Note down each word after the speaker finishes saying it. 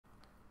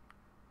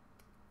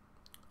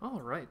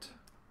All right.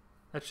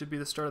 That should be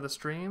the start of the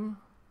stream.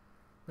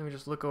 Let me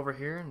just look over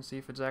here and see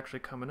if it's actually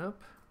coming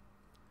up.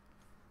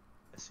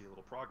 I see a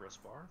little progress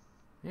bar.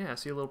 Yeah, I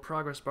see a little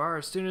progress bar.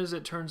 As soon as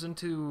it turns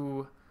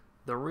into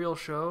the real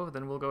show,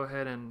 then we'll go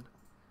ahead and...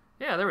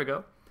 Yeah, there we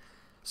go.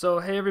 So,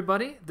 hey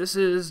everybody, this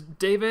is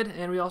David,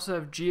 and we also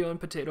have Geo and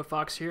Potato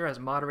Fox here as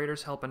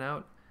moderators helping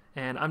out.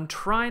 And I'm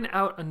trying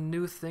out a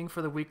new thing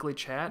for the weekly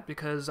chat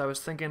because I was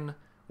thinking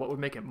what would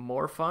make it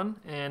more fun,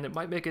 and it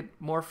might make it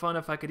more fun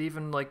if I could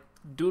even like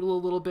doodle a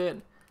little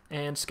bit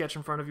and sketch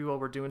in front of you while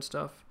we're doing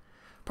stuff.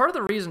 Part of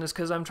the reason is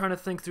because I'm trying to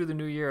think through the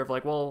new year of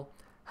like, well,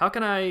 how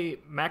can I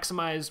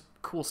maximize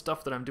cool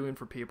stuff that I'm doing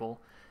for people?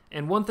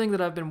 And one thing that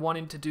I've been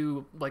wanting to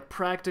do, like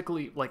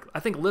practically, like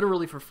I think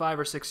literally for 5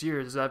 or 6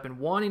 years, is I've been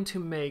wanting to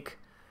make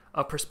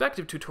a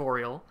perspective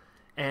tutorial,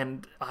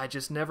 and I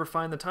just never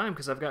find the time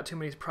because I've got too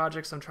many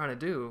projects I'm trying to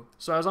do.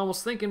 So I was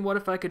almost thinking, what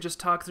if I could just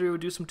talk through,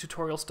 do some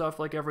tutorial stuff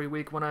like every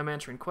week when I'm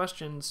answering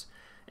questions,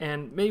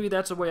 and maybe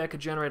that's a way I could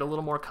generate a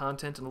little more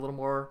content and a little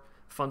more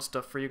fun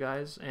stuff for you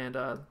guys. And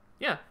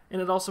yeah,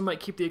 and it also might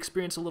keep the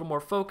experience a little more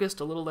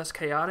focused, a little less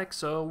chaotic,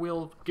 so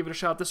we'll give it a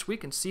shot this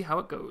week and see how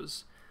it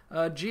goes.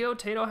 Geo,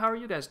 Tato, how are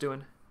you guys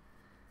doing?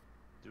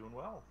 Doing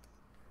well.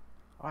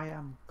 I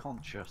am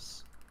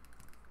conscious.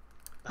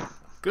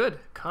 Good.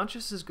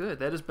 Conscious is good.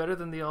 That is better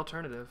than the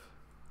alternative.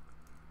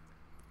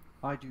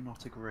 I do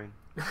not agree.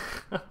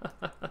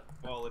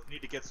 Well, if you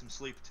need to get some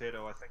sleep,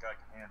 Potato, I think I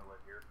can handle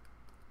it here.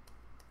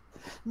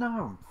 No,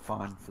 I'm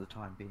fine for the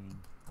time being.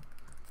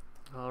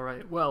 All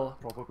right. Well,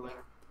 Probably.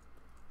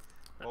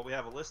 Well, we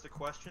have a list of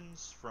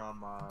questions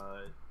from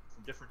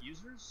different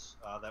users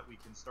that we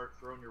can start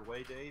throwing your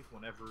way, Dave,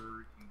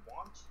 whenever you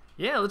want.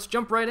 yeah, let's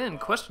jump right in.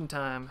 Question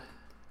time.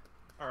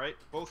 All right.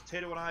 Both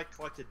Tato and I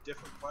collected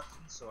different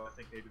questions, so I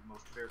think maybe the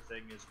most fair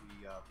thing is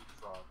we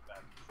leapfrog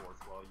back and forth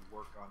while you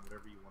work on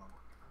whatever you want to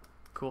work on.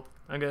 Cool.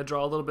 I'm going to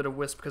draw a little bit of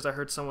Wisp because I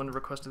heard someone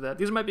requested that.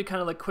 These might be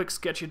kind of like quick,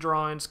 sketchy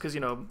drawings because,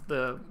 you know,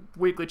 the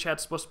weekly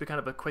chat's supposed to be kind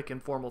of a quick,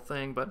 informal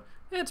thing, but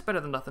it's better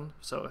than nothing.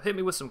 So hit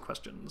me with some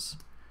questions.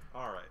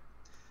 All right.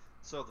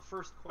 So the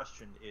first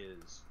question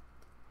is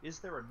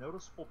there a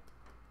noticeable...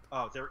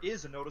 there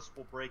is a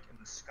noticeable break in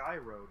the Sky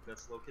Road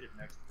that's located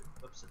next to the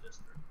Calypso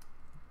District.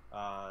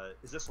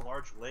 Is this a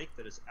large lake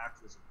that has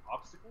acted as an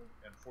obstacle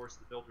and forced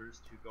the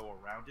builders to go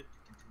around it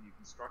to continue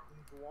constructing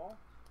the wall?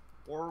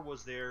 Or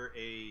was there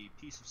a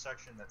piece of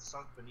section that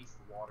sunk beneath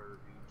the water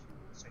due to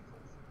a sinkhole?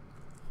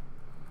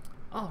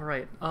 All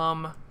right.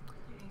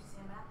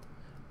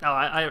 Oh,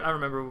 I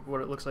remember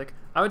what it looks like.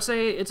 I would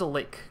say it's a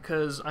lake,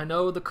 because I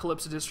know the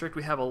Calypso District,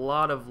 we have a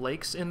lot of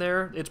lakes in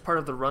there. It's part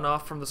of the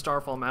runoff from the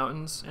Starfall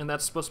Mountains, and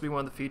that's supposed to be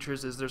one of the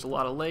features, is there's a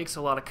lot of lakes,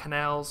 a lot of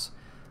canals,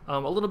 a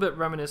little bit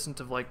reminiscent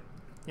of, like,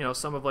 you know,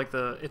 some of, like,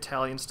 the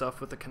Italian stuff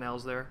with the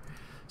canals there.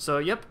 So,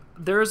 yep,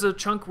 there's a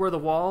chunk where the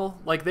wall,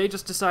 like, they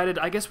just decided,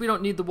 I guess we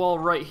don't need the wall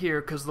right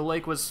here, because the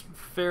lake was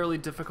fairly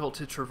difficult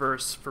to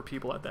traverse for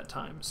people at that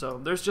time. So,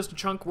 there's just a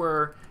chunk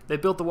where they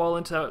built the wall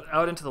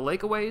out into the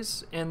lake a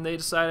ways, and they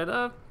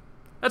decided,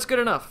 that's good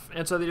enough.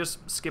 And so they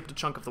just skipped a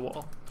chunk of the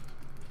wall.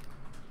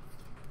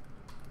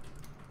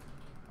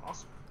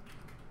 Awesome.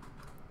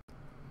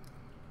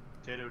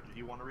 Tato, did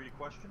you want to read a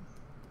question?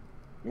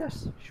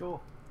 Yes, sure.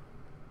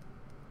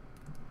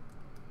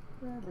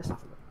 Let's have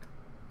a look.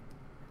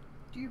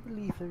 Do you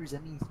believe there is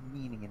any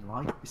meaning in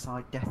life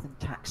beside death and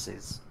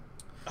taxes?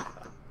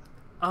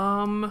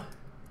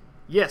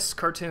 Yes,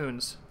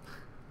 cartoons.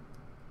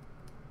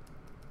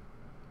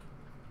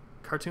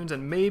 Cartoons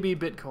and maybe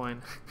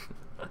Bitcoin.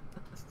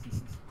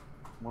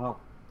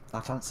 Well,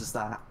 that answers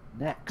that.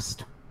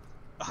 Next.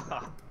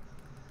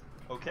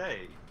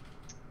 Okay,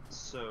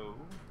 so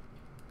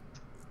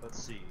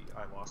let's see.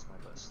 I lost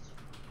my list.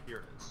 Here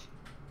it is.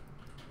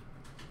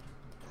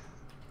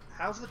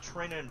 How's the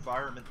terrain and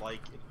environment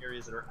like in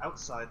areas that are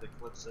outside the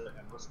Calypso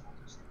and Rustful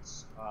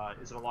districts?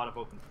 Is it a lot of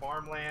open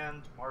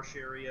farmland, marsh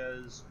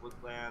areas,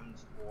 woodland,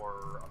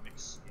 or a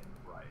mix in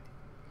variety?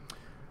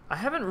 I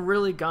haven't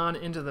really gone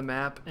into the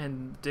map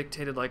and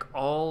dictated like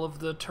all of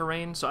the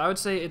terrain, so I would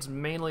say it's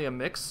mainly a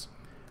mix.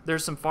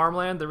 There's some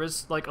farmland, there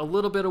is like a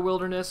little bit of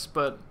wilderness,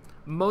 but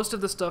most of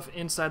the stuff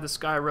inside the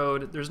Sky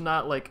Road, there's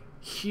not like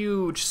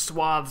huge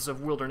swaths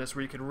of wilderness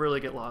where you can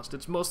really get lost.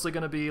 It's mostly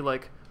going to be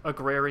like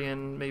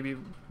agrarian, maybe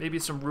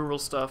some rural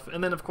stuff,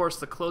 and then of course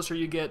the closer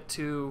you get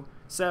to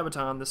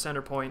Sabaton, the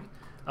center point,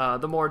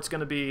 the more it's going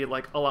to be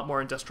like a lot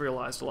more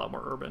industrialized, a lot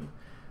more urban.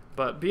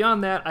 But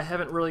beyond that, I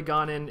haven't really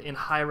gone in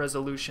high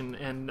resolution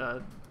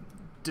and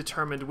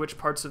determined which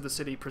parts of the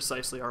city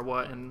precisely are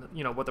what, and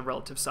you know what the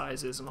relative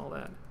size is and all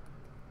that.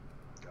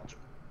 Gotcha.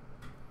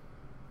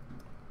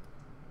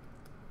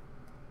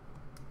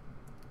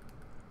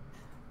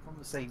 From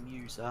the same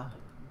user,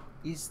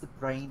 is the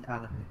brain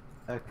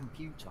a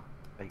computer,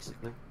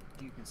 basically?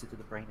 Do you consider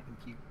the brain a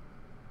computer?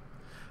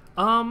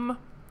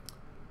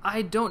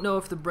 I don't know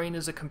if the brain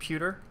is a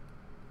computer,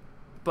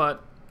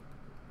 but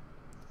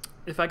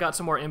if I got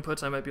some more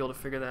inputs, I might be able to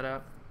figure that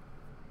out.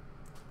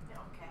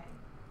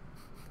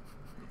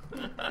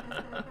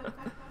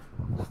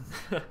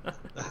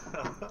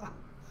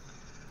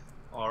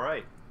 All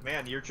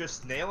Man, you're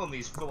just nailing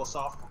these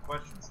philosophical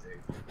questions, Dave.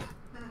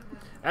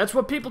 That's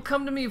what people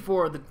come to me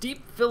for, the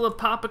deep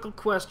philosophical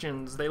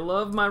questions. They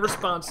love my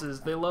responses.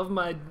 They love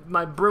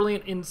my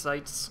brilliant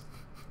insights.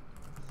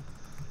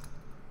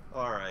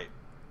 Alright.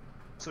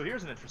 So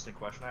here's an interesting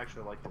question. I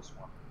actually like this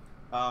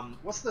one.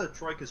 What's the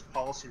Troika's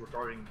policy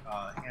regarding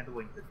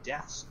handling the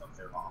deaths of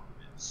their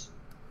operatives?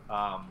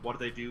 What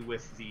do they do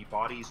with the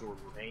bodies or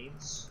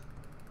remains?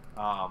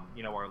 Are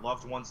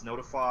loved ones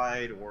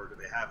notified, or do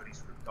they have any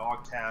sort of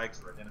dog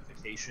tags or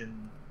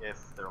identification if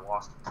they're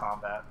lost in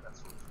combat? That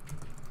sort of thing.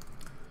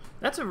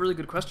 That's a really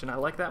good question. I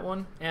like that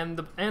one. And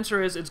the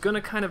answer is it's going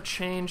to kind of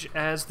change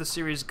as the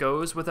series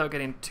goes without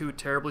getting too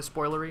terribly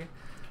spoilery.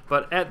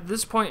 But at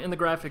this point in the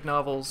graphic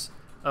novels,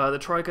 the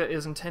Troika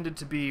is intended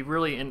to be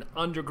really an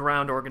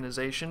underground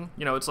organization.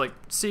 It's like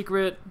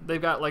secret.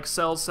 They've got like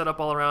cells set up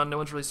all around. No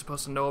one's really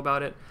supposed to know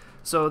about it.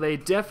 So they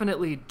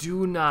definitely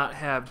do not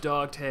have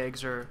dog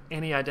tags or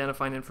any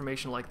identifying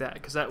information like that,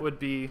 because that would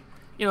be,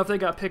 if they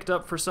got picked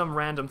up for some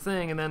random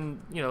thing and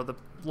then, the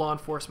law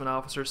enforcement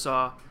officer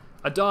saw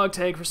a dog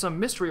tag for some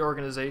mystery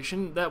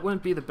organization, that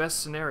wouldn't be the best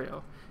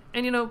scenario.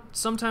 And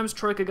sometimes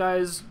Troika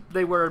guys,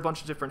 they wear a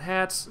bunch of different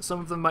hats. Some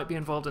of them might be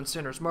involved in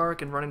Sinner's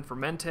Mark and running for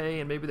Mente,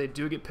 and maybe they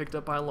do get picked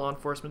up by law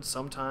enforcement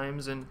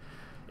sometimes. And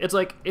it's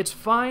like, it's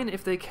fine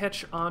if they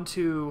catch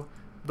onto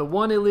the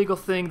one illegal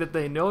thing that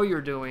they know you're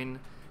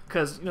doing,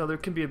 because, there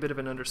can be a bit of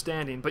an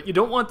understanding. But you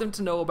don't want them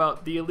to know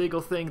about the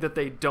illegal thing that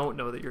they don't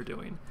know that you're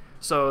doing.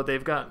 So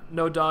they've got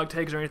no dog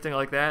tags or anything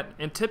like that.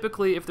 And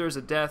typically, if there's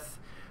a death,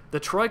 the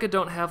Troika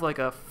don't have like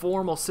a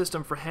formal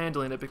system for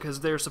handling it,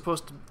 because they're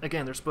supposed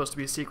to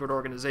be a secret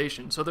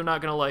organization. So they're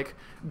not going to like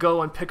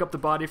go and pick up the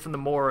body from the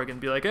morgue and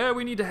be like,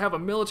 we need to have a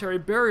military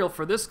burial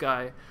for this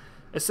guy.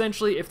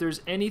 Essentially, if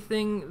there's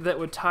anything that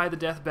would tie the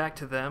death back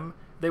to them,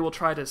 they will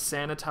try to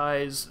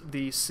sanitize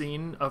the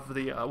scene of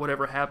the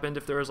whatever happened.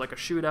 If there was like a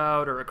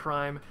shootout or a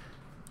crime,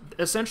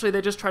 essentially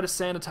they just try to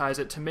sanitize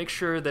it to make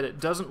sure that it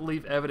doesn't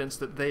leave evidence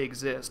that they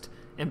exist.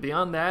 And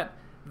beyond that,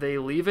 they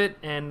leave it,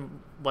 and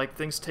like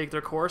things take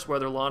their course,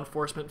 whether law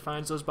enforcement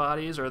finds those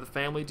bodies or the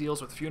family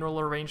deals with funeral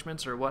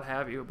arrangements or what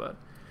have you. But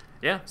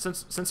yeah,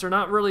 since they're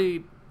not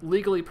really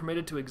legally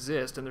permitted to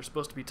exist and they're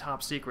supposed to be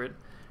top secret,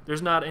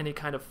 there's not any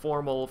kind of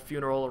formal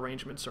funeral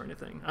arrangements or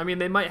anything. I mean,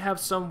 they might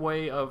have some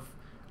way of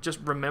just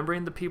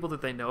remembering the people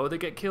that they know that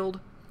get killed,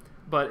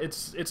 but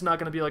it's not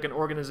going to be like an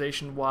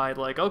organization-wide,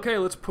 like, okay,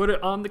 let's put it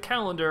on the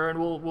calendar and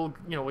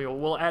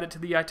we'll add it to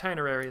the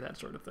itinerary, that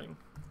sort of thing.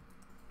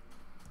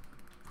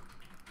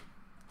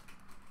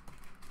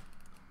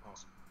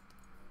 Awesome.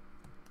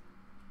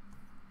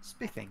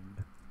 Spiffing.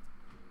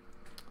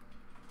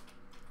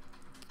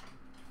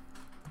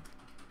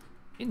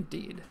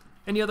 Indeed.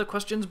 Any other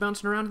questions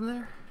bouncing around in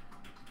there?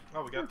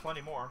 Oh, we got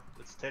plenty more.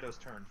 It's Tato's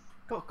turn.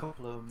 Got a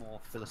couple of more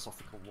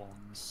philosophical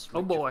ones.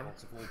 Oh boy.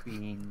 Which have all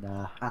been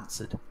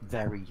answered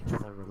very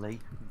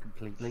thoroughly and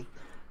completely.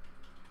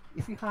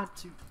 If you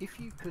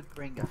could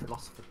bring a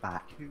philosopher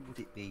back, who would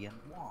it be and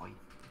why?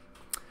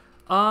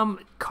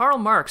 Karl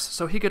Marx,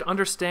 so he could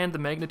understand the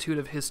magnitude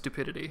of his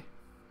stupidity.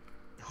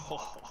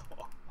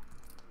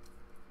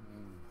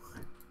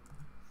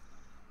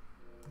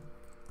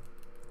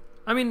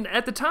 I mean,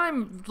 at the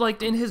time,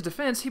 like, in his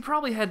defense, he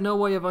probably had no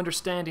way of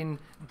understanding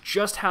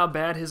just how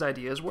bad his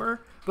ideas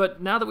were.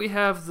 But now that we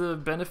have the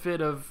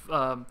benefit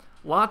of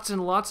lots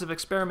and lots of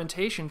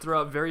experimentation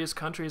throughout various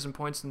countries and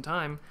points in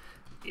time,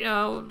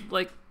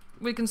 like,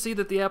 we can see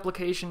that the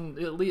application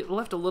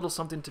left a little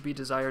something to be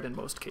desired in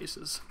most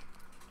cases.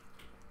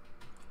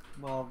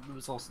 Well, there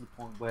was also the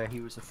point where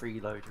he was a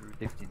freeloader who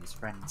lived in his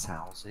friends'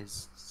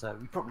 houses, so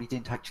he probably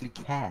didn't actually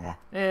care.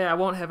 I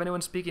won't have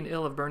anyone speaking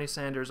ill of Bernie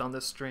Sanders on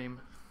this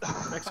stream.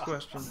 Next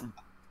question.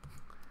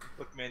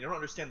 Look, man, you don't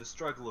understand the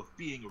struggle of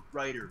being a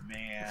writer,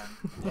 man.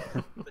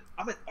 But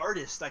I'm an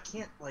artist. I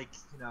can't,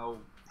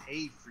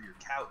 pay for your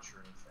couch or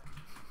anything.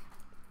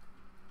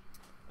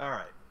 All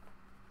right.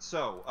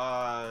 So,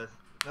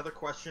 another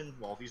question.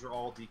 Well, these are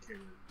all DK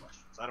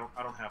questions. I don't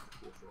have the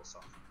cool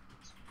philosophical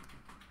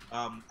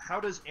ones. How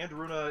does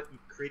Andoruna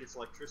create its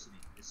electricity?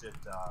 Is it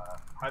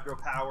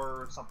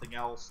hydropower, something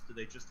else? Do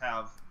they just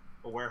have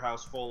a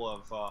warehouse full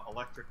of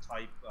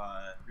electric-type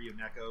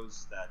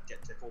Ryonekos that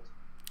get tickled?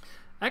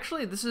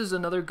 Actually, this is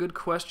another good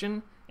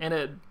question, and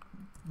it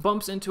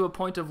bumps into a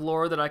point of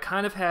lore that I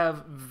kind of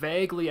have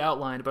vaguely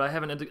outlined, but I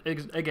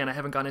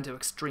haven't gone into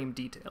extreme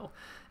detail.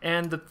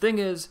 And the thing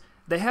is,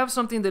 they have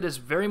something that is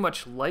very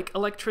much like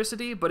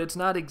electricity, but it's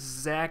not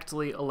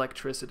exactly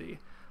electricity.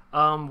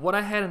 What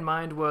I had in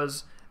mind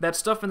was that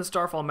stuff in the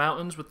Starfall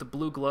Mountains with the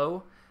blue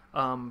glow.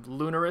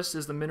 Lunaris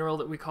is the mineral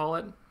that we call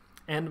it.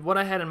 And what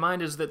I had in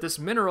mind is that this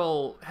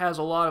mineral has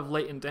a lot of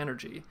latent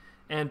energy.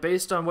 And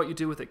based on what you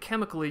do with it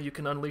chemically, you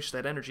can unleash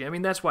that energy. I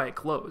mean, that's why it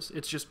glows.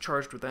 It's just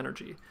charged with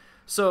energy.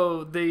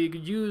 So they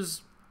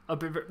use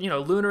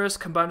Lunaris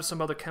combined with some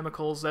other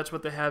chemicals. That's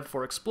what they have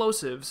for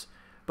explosives.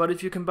 But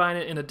if you combine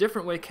it in a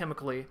different way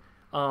chemically,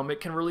 it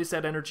can release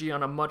that energy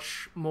on a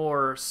much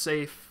more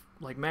safe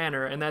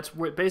manner. And that's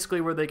basically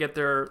where they get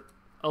their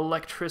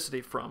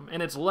electricity from.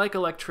 And it's like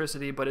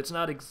electricity, but it's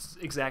not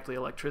exactly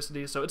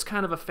electricity. So it's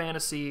kind of a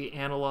fantasy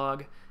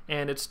analog,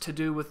 and it's to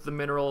do with the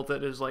mineral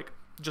that is like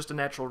just a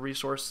natural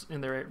resource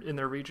in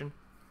their region.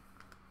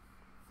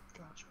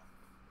 Gotcha.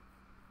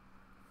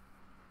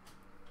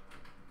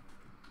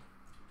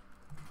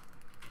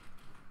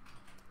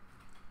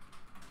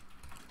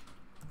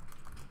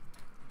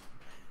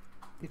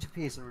 It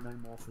appears there are no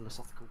more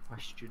philosophical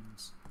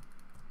questions.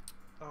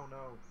 Oh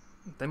no.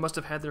 They must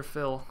have had their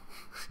fill.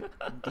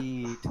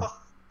 Indeed.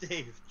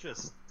 Dave,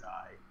 just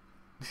die.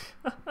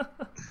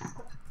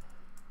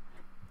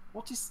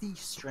 What is the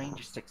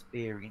strangest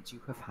experience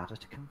you have had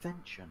at a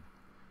convention?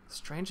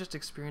 Strangest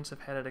experience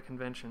I've had at a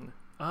convention.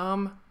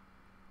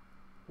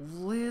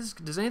 Liz,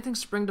 does anything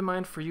spring to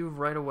mind for you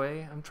right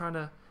away? I'm trying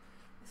to...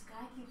 This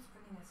guy keeps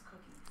bringing us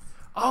cookies.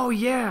 Oh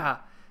yeah!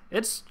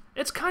 It's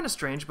kind of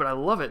strange, but I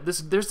love it.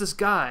 There's this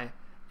guy,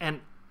 and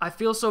I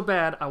feel so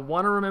bad. I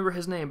want to remember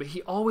his name, but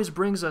he always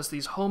brings us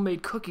these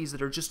homemade cookies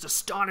that are just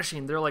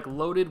astonishing. They're like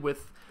loaded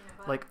with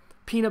like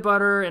peanut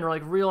butter and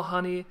like real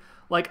honey.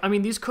 Like, I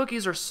mean, these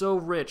cookies are so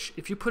rich.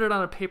 If you put it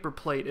on a paper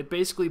plate, it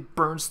basically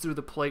burns through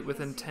the plate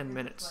within 10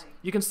 minutes.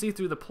 You can see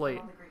through the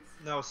plate.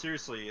 No,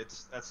 seriously,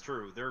 that's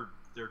true. They're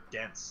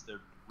dense. They're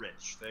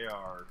rich. They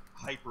are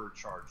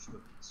hypercharged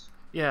cookies.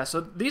 Yeah,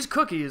 so these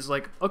cookies,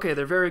 like, okay,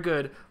 they're very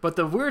good, but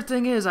the weird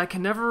thing is I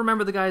can never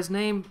remember the guy's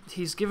name.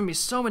 He's given me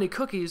so many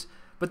cookies,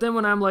 but then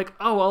when I'm like,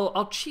 oh,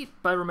 I'll cheat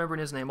by remembering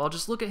his name. I'll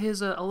just look at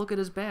his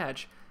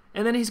badge,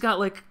 and then he's got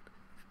like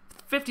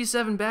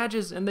 57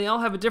 badges, and they all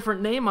have a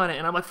different name on it,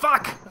 and I'm like,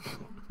 fuck.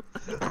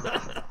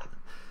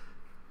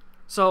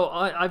 So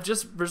I've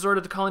just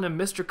resorted to calling him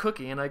Mr.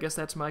 Cookie, and I guess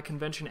that's my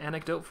convention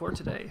anecdote for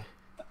today.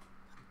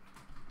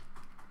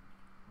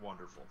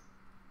 Wonderful.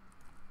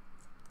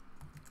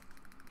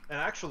 And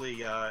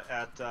actually,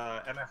 at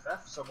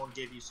MFF, someone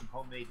gave you some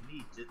homemade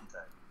mead, didn't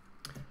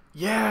they?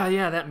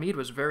 Yeah, that mead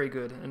was very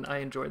good, and I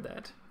enjoyed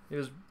that. It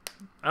was,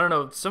 I don't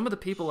know, some of the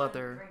people out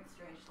there... Drink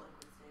strange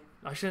liquids,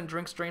 Dave. I shouldn't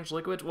drink strange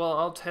liquids? Well,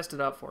 I'll test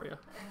it out for you.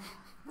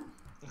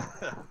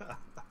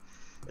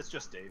 It's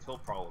just Dave. He'll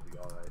probably be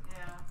alright.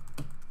 Yeah.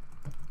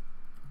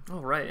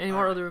 All right, any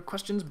more other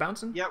questions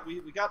bouncing? Yeah, we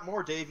got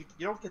more, Dave.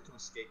 You don't get to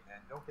escape, man.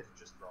 You don't get to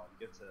just draw.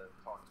 You get to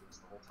talk to us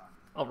the whole time.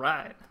 All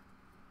right.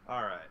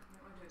 Alright.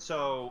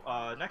 So,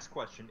 next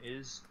question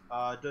is,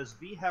 does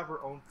V have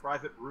her own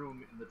private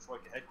room in the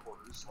Troika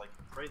headquarters, like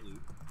in Prelude,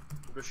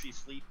 or does she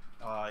sleep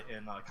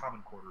in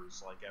common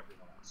quarters like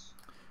everyone else?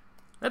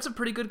 That's a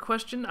pretty good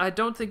question. I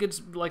don't think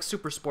it's like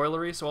super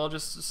spoilery, so I'll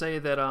just say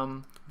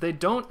that they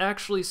don't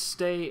actually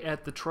stay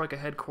at the Troika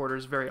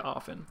headquarters very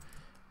often.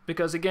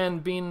 Because again,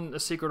 being a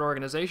secret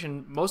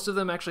organization, most of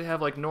them actually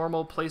have like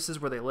normal places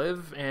where they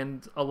live,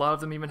 and a lot of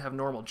them even have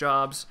normal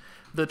jobs.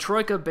 The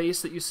Troika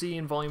base that you see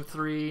in Volume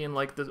 3 and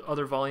like the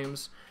other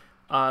volumes,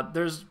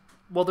 there's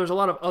a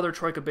lot of other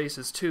Troika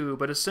bases too,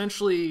 but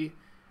essentially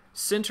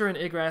Sinter and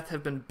Igrath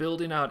have been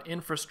building out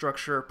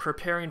infrastructure,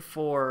 preparing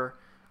for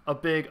a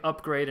big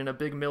upgrade and a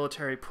big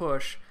military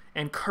push,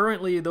 and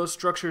currently those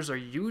structures are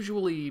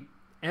usually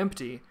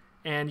empty,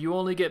 and you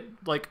only get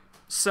like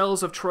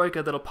cells of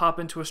Troika that'll pop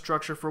into a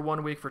structure for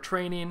 1 week for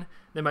training.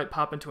 They might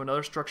pop into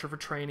another structure for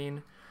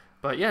training.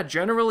 But yeah,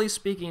 generally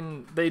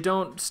speaking, they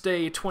don't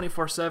stay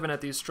 24/7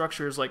 at these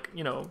structures like,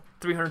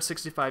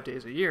 365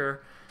 days a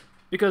year.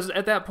 Because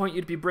at that point,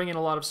 you'd be bringing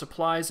a lot of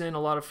supplies in, a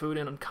lot of food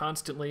in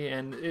constantly,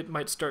 and it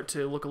might start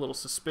to look a little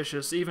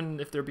suspicious, even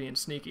if they're being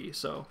sneaky.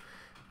 So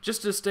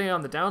just to stay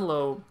on the down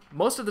low,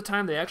 most of the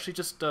time they actually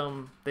just,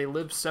 they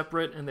live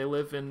separate and they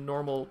live in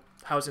normal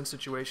housing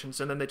situations,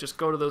 and then they just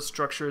go to those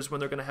structures when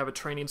they're going to have a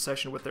training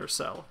session with their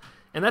cell.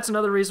 And that's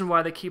another reason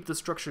why they keep the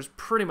structures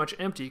pretty much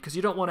empty, because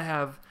you don't want to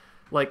have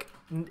like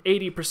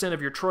 80%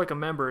 of your Troika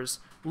members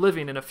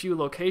living in a few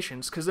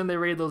locations, because then they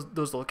raid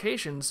those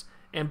locations,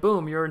 and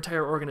boom, your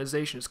entire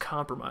organization is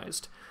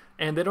compromised.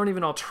 And they don't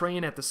even all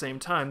train at the same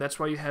time. That's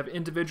why you have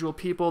individual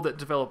people that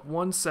develop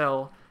one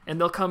cell, and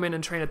they'll come in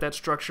and train at that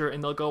structure,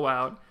 and they'll go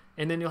out,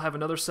 and then you'll have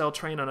another cell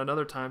train on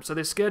another time. So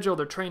they schedule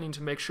their training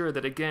to make sure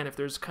that, again, if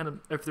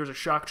there's a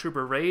shock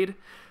trooper raid,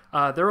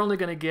 they're only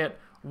going to get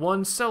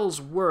one cell's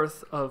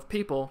worth of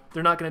people.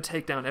 They're not going to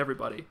take down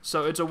everybody.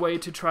 So it's a way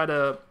to try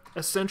to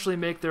essentially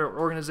make their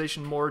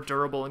organization more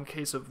durable in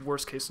case of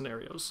worst case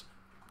scenarios.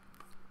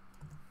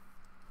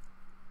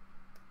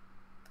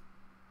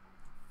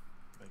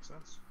 Makes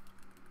sense.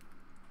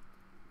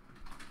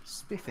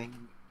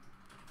 Spiffing.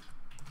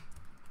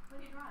 What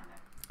are you drawing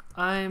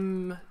there?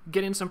 I'm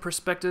getting some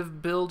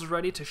perspective builds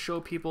ready to show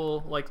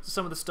people like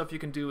some of the stuff you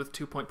can do with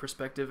 2-point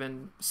perspective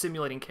and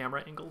simulating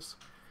camera angles.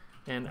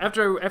 And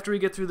after we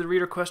get through the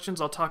reader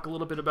questions, I'll talk a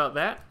little bit about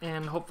that,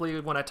 and hopefully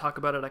when I talk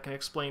about it I can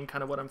explain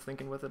kind of what I'm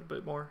thinking with it a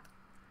bit more.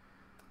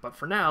 But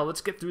for now, let's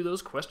get through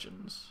those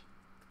questions.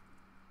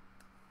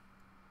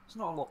 There's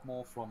not a lot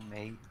more from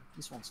me.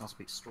 This one sounds a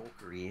bit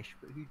stalkery-ish,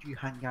 but who do you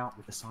hang out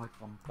with aside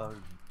from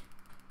Bone?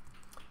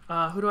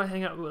 Who do I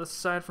hang out with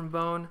aside from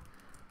Bone?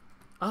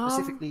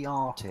 Specifically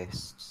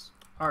artists.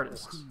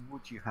 Artists. Who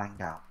would you hang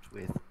out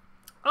with?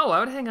 Oh, I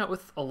would hang out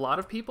with a lot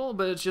of people,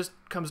 but it just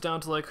comes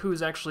down to like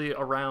who's actually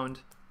around.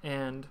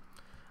 And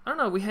I don't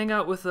know, we hang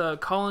out with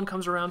Colin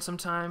comes around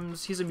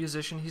sometimes. He's a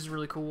musician. He's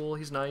really cool.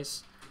 He's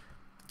nice.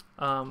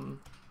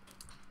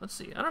 Let's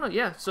see. I don't know.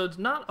 Yeah, so it's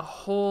not a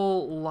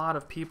whole lot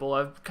of people.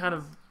 I've kind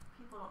of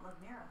People don't live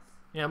near us.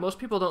 yeah, most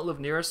people don't live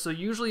near us, so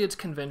usually it's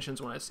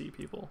conventions when I see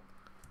people.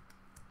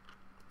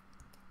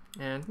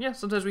 And yeah,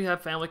 sometimes we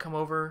have family come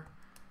over,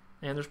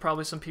 and there's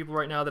probably some people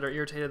right now that are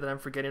irritated that I'm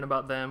forgetting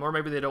about them, or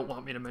maybe they don't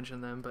want me to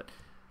mention them, but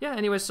yeah,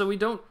 anyway, so we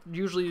don't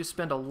usually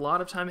spend a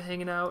lot of time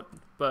hanging out,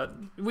 but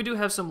we do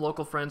have some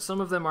local friends.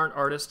 Some of them aren't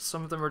artists,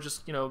 some of them are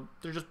just, you know,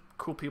 they're just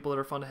cool people that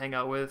are fun to hang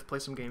out with, play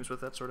some games with,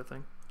 that sort of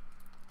thing.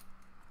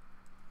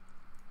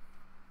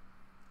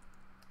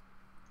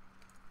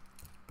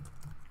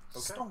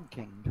 Okay.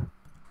 Stonking.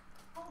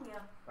 Oh yeah.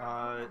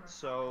 I remember.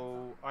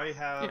 So I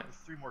have Yeah.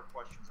 3 more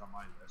questions on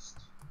my list.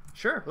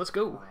 Sure, let's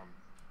go.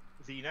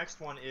 The next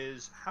one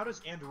is, how does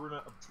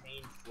Andoruna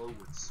obtain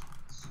flowwood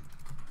seeds?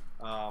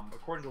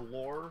 According to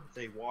lore,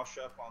 they wash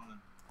up on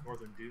the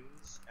northern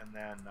dunes, and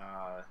then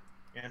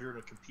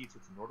Andoruna competes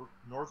with the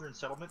northern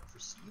settlement for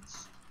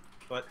seeds.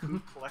 But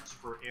who collects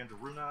for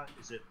Andoruna?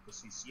 Is it the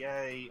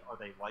CCA? Are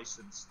they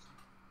licensed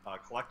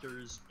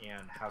collectors?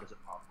 And how does it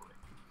operate?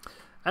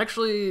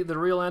 Actually, the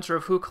real answer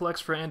of who collects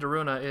for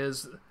Andoruna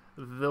is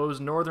those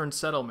northern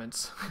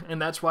settlements.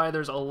 And that's why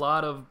there's a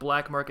lot of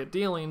black market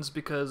dealings,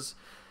 because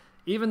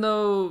even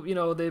though, you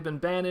know, they've been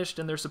banished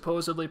and they're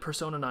supposedly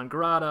persona non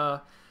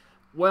grata,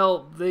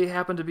 well, they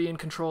happen to be in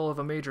control of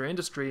a major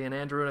industry, and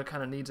Andoruna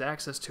kind of needs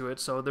access to it,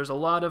 so there's a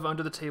lot of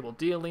under-the-table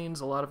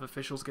dealings, a lot of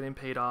officials getting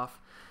paid off.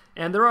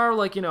 And there are,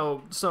 like, you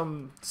know,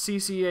 some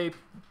CCA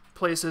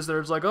places that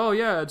are like, oh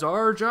yeah, it's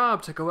our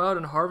job to go out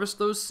and harvest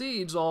those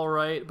seeds, all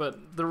right, but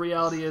the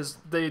reality is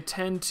they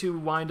tend to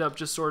wind up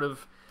just sort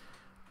of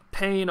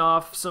paying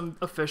off some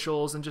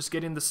officials and just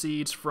getting the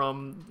seeds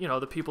from, you know,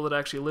 the people that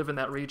actually live in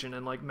that region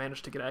and like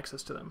manage to get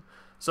access to them.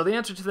 So the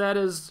answer to that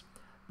is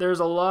there's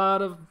a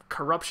lot of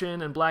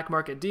corruption and black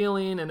market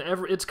dealing, and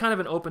it's kind of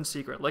an open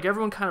secret. Like,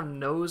 everyone kind of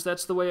knows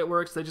that's the way it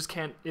works, they just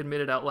can't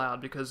admit it out loud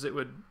because it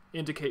would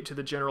indicate to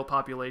the general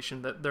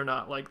population that they're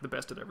not like the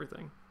best at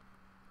everything.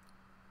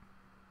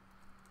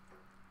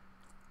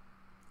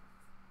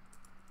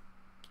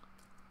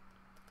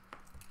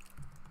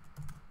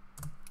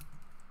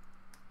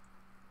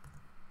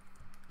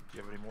 Do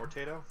you have any more,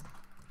 Tato?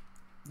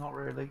 Not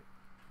really.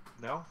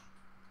 No?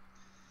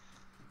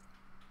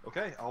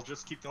 Okay, I'll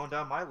just keep going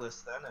down my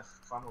list then, if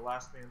I'm the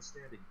last man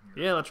standing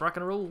here. Yeah, let's rock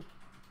and roll.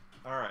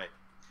 Alright.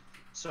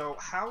 So,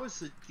 how is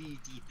the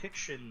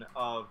depiction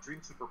of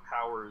Dreamkeeper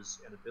powers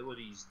and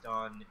abilities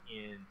done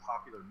in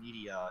popular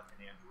media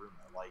in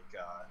Andoruna,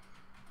 like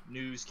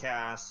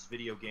newscasts,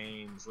 video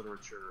games,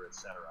 literature,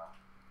 etc.?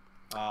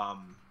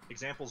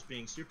 Examples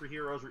being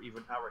superheroes or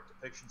even outright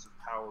depictions of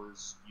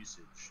powers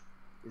usage.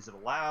 Is it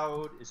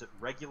allowed? Is it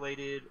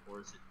regulated?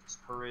 Or is it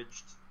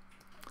discouraged?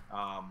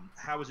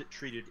 How is it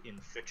treated in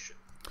fiction?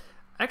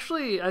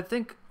 Actually, I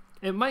think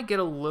it might get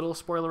a little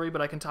spoilery, but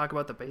I can talk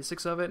about the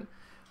basics of it.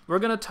 We're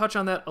going to touch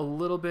on that a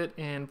little bit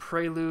in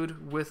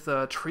Prelude with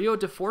Trio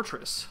de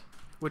Fortress,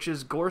 which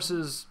is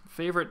Gorse's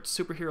favorite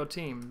superhero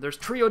team. There's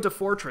Trio de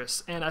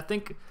Fortress, and I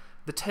think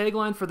the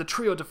tagline for the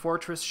Trio de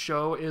Fortress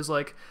show is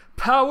like,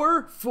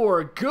 power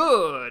for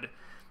good!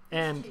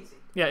 And Cheesy.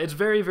 yeah, it's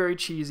very, very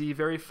cheesy,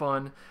 very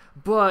fun.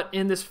 But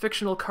in this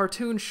fictional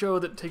cartoon show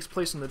that takes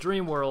place in the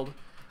dream world,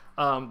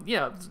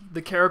 yeah,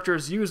 the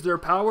characters use their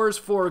powers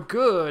for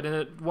good, and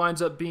it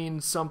winds up being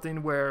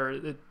something where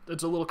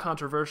it's a little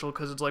controversial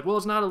because it's like, well,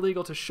 it's not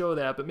illegal to show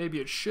that, but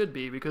maybe it should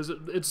be because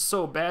it's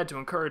so bad to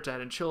encourage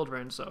that in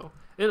children. So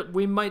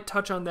we might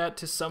touch on that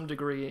to some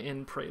degree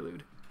in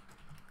Prelude.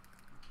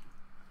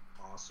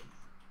 Awesome.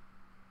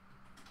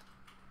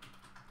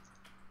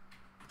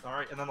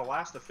 Alright, and then the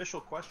last official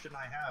question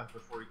I have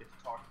before we get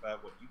to talk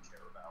about what you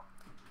care about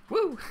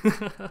Woo!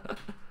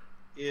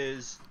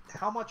 is,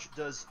 how much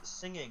does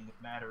singing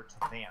matter to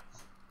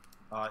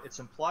Vanth? It's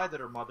implied that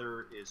her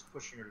mother is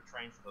pushing her to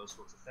train for those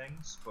sorts of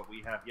things, but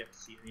we have yet to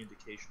see any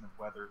indication of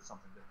whether it's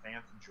something that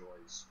Vanth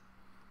enjoys.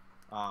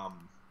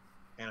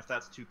 And if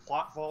that's too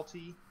plot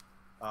vaulty,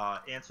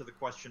 answer the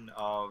question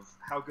of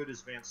how good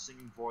is Vanth's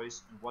singing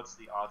voice, and what's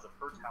the odds of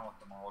her talent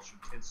demolishing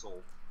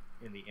Tinsel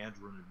in the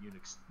Andoruna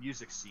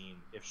music scene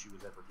if she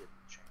was ever given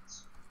a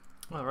chance.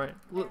 All right.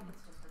 Vanth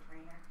is just a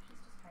trainer. She's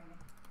just training.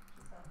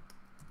 She's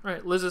a...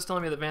 Right, Liz is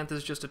telling me that Vanth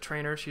is just a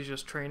trainer. She's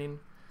just training.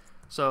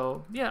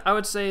 So, yeah, I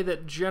would say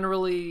that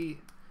generally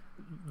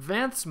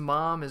Vanth's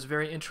mom is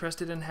very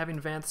interested in having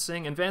Vanth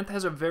sing, and Vanth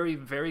has a very,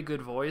 very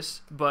good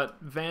voice,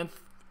 but Vanth,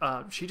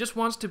 she just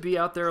wants to be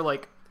out there,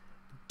 like,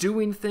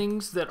 doing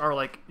things that are,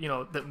 like, you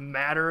know, that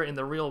matter in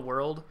the real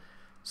world.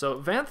 So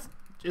Vanth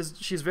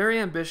she's very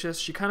ambitious.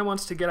 She kind of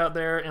wants to get out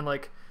there and,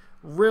 like,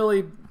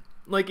 really...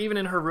 Like, even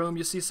in her room,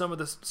 you see some of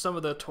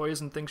the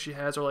toys and things she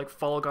has are like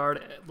Fall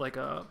Guard, like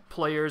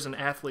players and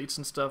athletes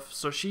and stuff.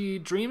 So she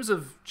dreams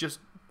of just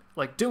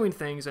like doing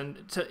things. And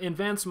in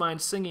Vanth's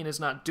mind, singing is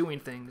not doing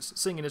things.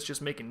 Singing is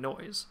just making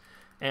noise.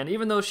 And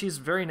even though she's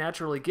very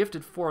naturally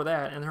gifted for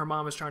that, and her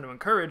mom is trying to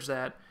encourage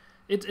that,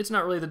 it's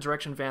not really the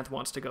direction Vanth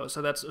wants to go.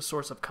 So that's a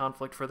source of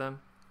conflict for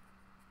them.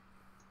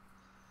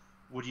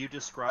 Would you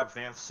describe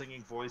Vanth's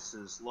singing voice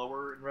as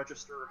lower in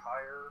register,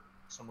 higher,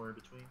 somewhere in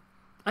between?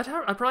 I'd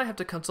probably have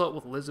to consult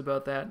with Liz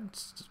about that,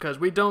 because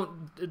we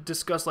don't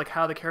discuss like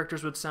how the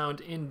characters would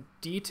sound in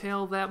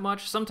detail that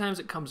much. Sometimes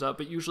it comes up,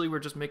 but usually we're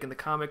just making the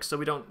comics, so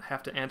we don't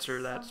have to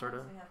answer that sort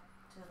of. Sometimes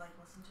we have to like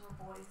listen to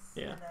a voice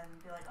Yeah. and then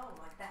be like, oh,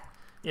 like that.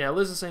 Yeah,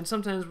 Liz is saying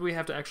sometimes we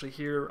have to actually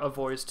hear a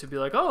voice to be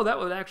like, oh, that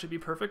would actually be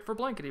perfect for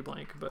blankety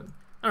blank. But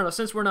I don't know,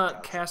 since we're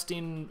not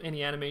casting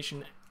any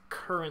animation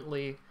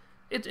currently,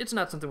 it's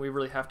not something we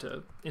really have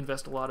to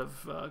invest a lot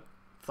of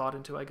thought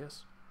into, I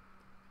guess.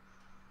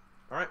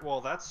 All right,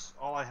 well, that's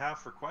all I have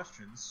for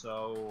questions,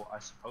 so I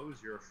suppose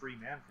you're a free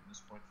man from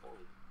this point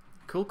forward.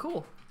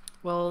 Cool.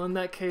 Well, in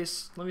that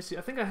case, let me see.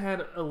 I think I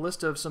had a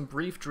list of some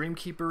brief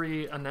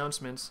Dreamkeeper-y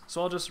announcements,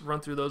 so I'll just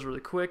run through those really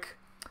quick.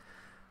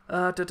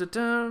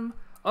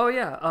 Oh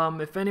yeah,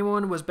 if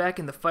anyone was back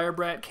in the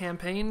Firebrat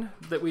campaign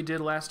that we did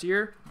last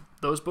year,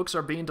 those books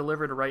are being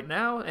delivered right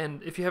now,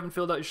 and if you haven't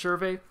filled out your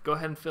survey, go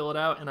ahead and fill it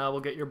out, and I will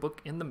get your book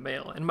in the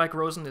mail. And Mike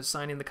Rosen is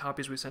signing the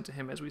copies we sent to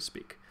him as we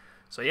speak.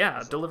 So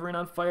yeah, delivering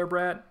on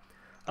Firebrat.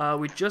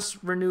 We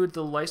just renewed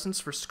the license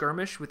for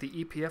Skirmish with the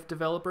EPF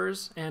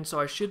developers, and so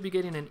I should be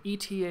getting an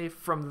ETA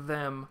from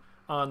them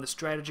on the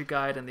strategy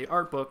guide and the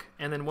art book,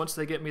 and then once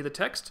they get me the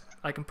text,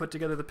 I can put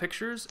together the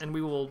pictures, and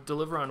we will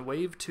deliver on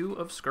Wave 2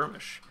 of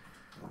Skirmish.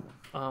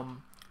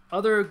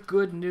 Other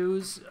good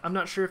news, I'm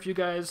not sure if you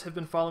guys have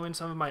been following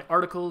some of my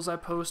articles I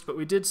post, but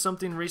we did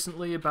something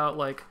recently about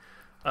like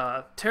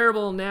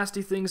terrible,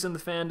 nasty things in the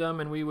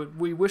fandom, and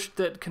we wished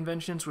that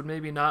conventions would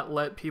maybe not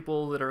let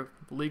people that are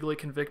legally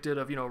convicted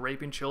of,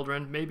 raping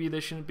children. Maybe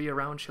they shouldn't be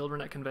around children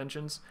at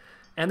conventions.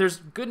 And there's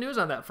good news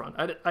on that front.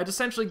 I'd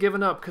essentially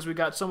given up because we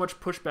got so much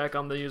pushback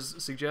on these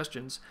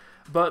suggestions.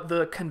 But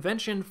the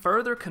convention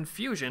Further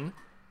Confusion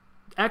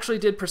actually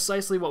did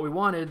precisely what we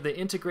wanted. They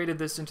integrated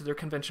this into their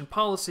convention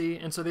policy,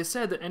 and so they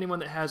said that anyone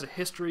that has a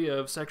history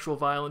of sexual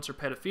violence or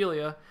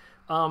pedophilia,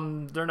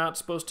 they're not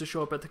supposed to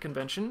show up at the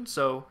convention,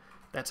 so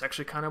that's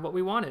actually kind of what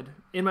we wanted.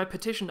 In my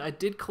petition, I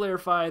did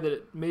clarify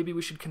that maybe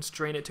we should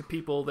constrain it to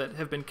people that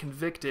have been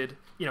convicted,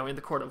 in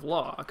the court of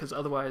law, because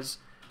otherwise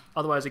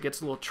it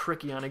gets a little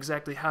tricky on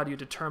exactly how do you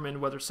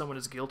determine whether someone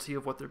is guilty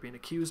of what they're being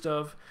accused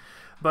of.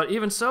 But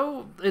even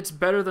so, it's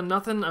better than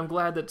nothing. I'm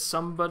glad that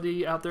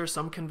somebody out there,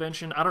 some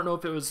convention, I don't know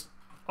if it was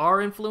our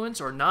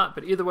influence or not,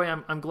 but either way,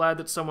 I'm glad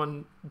that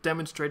someone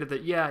demonstrated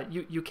that, yeah,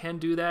 you can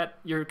do that.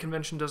 Your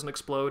convention doesn't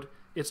explode.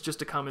 It's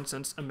just a common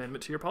sense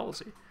amendment to your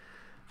policy.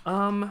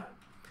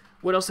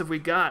 What else have we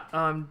got?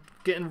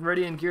 Getting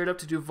ready and geared up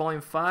to do Volume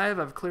 5.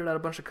 I've cleared out a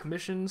bunch of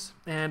commissions.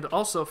 And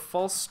also,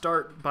 False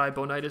Start by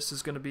Bonitis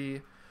is going to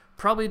be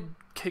probably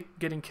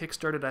getting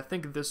kickstarted, I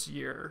think, this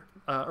year.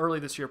 Early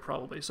this year,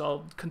 probably. So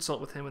I'll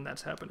consult with him when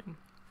that's happening.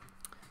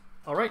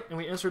 All right, and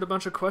we answered a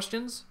bunch of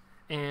questions.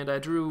 And I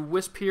drew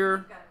Wisp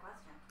here. I've got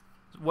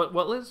a question.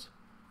 What, Liz?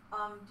 Do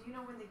you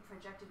know when the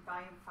projected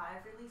Volume 5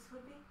 release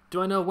would be?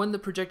 Do I know when the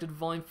projected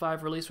Volume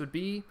 5 release would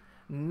be?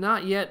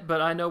 Not yet,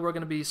 but I know we're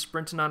going to be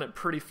sprinting on it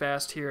pretty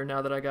fast here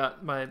now that I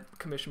got my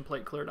commission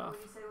plate cleared off.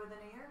 Would you say within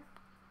a year?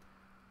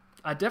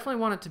 I definitely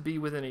want it to be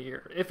within a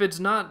year. If it's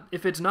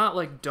not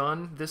like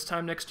done this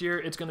time next year,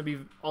 it's going to be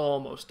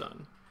almost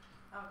done.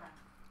 Okay.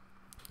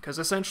 Because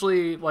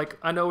essentially, like,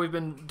 I know we've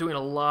been doing a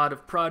lot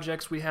of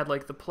projects. We had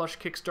like the plush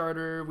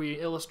Kickstarter, we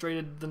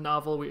illustrated the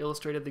novel, we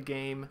illustrated the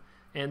game,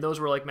 and those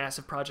were like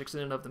massive projects in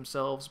and of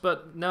themselves.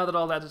 But now that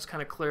all that is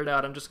kind of cleared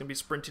out, I'm just going to be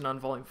sprinting on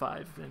Volume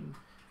 5, and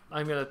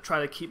I'm going to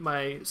try to keep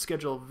my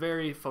schedule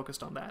very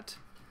focused on that.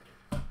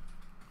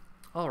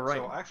 All right.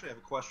 So I actually have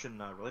a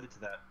question related to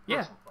that. Yeah.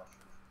 Personal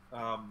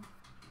question.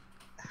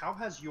 How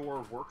has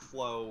your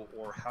workflow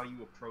or how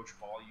you approach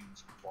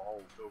volumes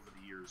evolved over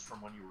the years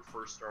from when you were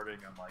first starting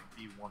on like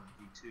V1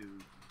 and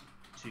V2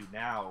 to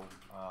now,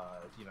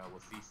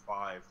 with V5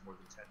 more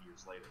than 10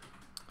 years later?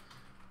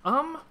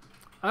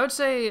 I would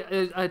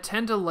say I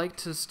tend to like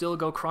to still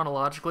go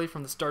chronologically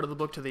from the start of the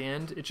book to the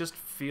end. It just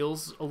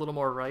feels a little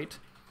more right.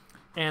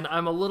 And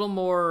I'm a little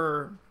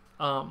more,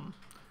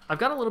 I've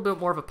got a little bit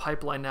more of a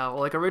pipeline now.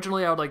 Like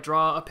originally I would like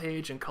draw a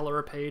page and color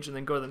a page and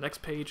then go to the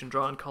next page and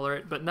draw and color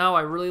it. But now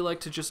I really like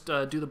to just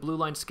do the blue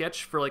line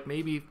sketch for like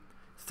maybe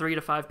 3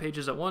 to 5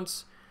 pages at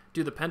once,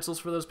 do the pencils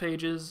for those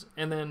pages,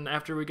 and then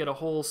after we get a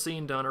whole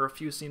scene done or a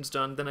few scenes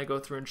done, then I go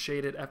through and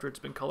shade it after it's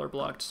been color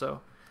blocked.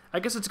 So I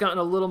guess it's gotten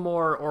a little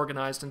more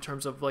organized in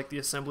terms of like the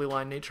assembly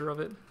line nature of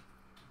it.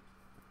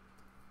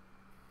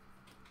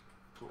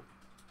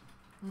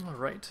 All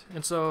right,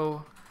 and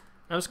so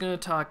I'm just going to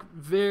talk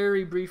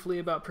very briefly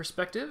about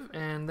perspective,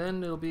 and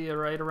then it'll be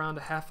right around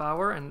a half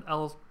hour, and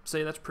I'll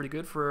say that's pretty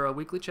good for a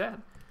weekly chat.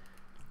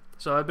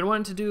 So I've been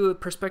wanting to do a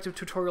perspective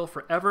tutorial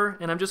forever,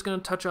 and I'm just going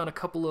to touch on a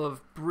couple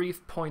of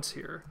brief points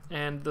here.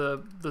 And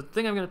the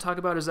thing I'm going to talk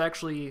about is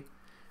actually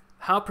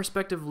how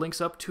perspective links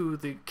up to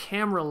the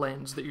camera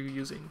lens that you're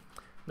using.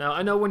 Now,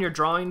 I know when you're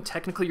drawing,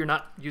 technically you're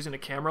not using a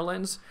camera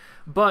lens,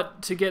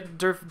 but to get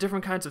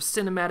different kinds of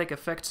cinematic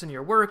effects in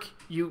your work,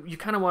 you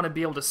kind of want to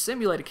be able to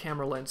simulate a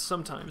camera lens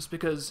sometimes,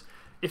 because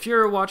if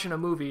you're watching a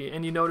movie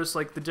and you notice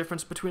like the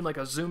difference between like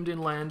a zoomed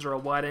in lens or a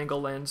wide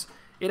angle lens,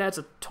 it adds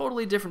a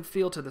totally different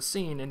feel to the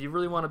scene, and you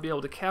really want to be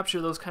able to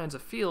capture those kinds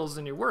of feels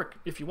in your work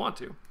if you want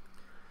to.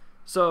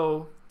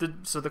 So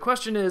the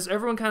question is,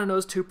 everyone kind of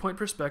knows 2-point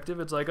perspective.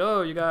 It's like,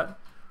 oh, you got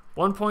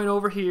 1 point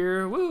over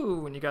here,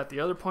 woo, and you got the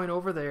other point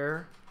over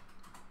there,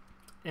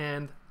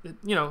 and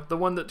you know, the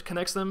one that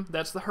connects them,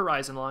 that's the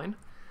horizon line.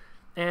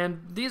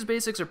 And these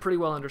basics are pretty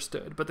well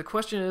understood, but the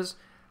question is,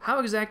 how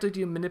exactly do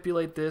you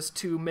manipulate this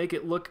to make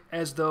it look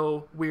as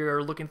though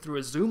we're looking through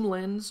a zoom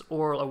lens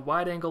or a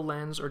wide angle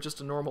lens or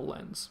just a normal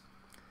lens?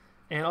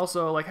 And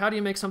also, like, how do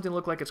you make something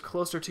look like it's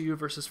closer to you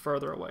versus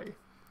farther away?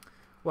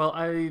 Well,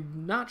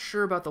 I'm not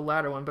sure about the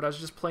latter one, but I was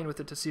just playing with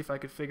it to see if I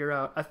could figure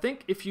out. I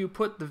think if you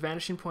put the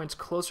vanishing points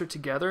closer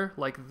together,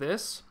 like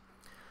this,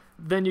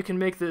 then you can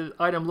make the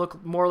item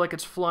look more like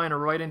it's flying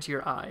right into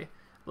your eye.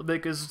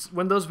 Because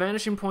when those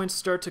vanishing points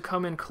start to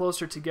come in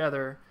closer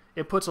together,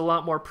 it puts a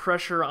lot more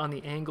pressure on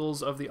the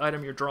angles of the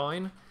item you're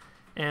drawing.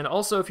 And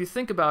also, if you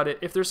think about it,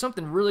 if there's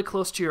something really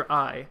close to your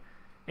eye,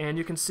 and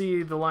you can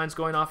see the lines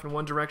going off in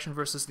one direction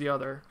versus the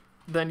other,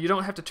 then you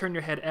don't have to turn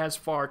your head as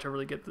far to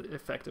really get the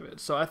effect of it.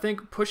 So I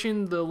think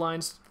pushing the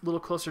lines a little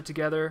closer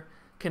together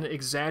can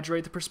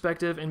exaggerate the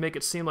perspective and make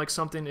it seem like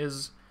something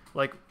is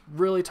like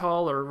really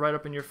tall or right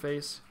up in your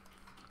face.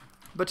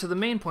 But to the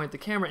main point, the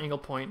camera angle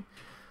point,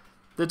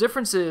 the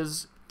difference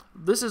is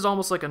this is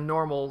almost like a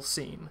normal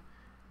scene.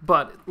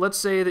 But let's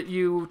say that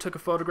you took a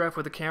photograph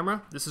with a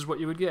camera, this is what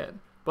you would get.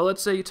 But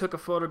let's say you took a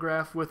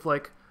photograph with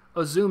like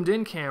a zoomed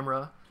in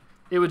camera,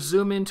 it would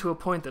zoom into a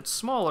point that's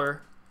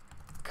smaller,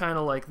 kind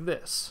of like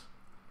this.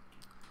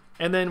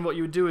 And then what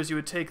you would do is you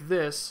would take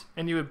this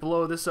and you would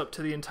blow this up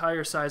to the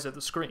entire size of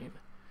the screen.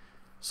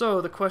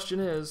 So the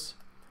question is,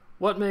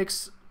 what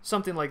makes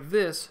something like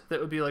this that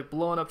would be like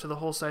blown up to the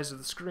whole size of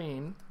the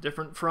screen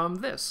different from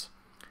this?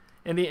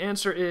 And the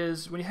answer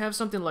is, when you have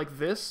something like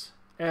this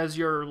as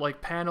your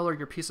like panel or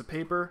your piece of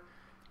paper,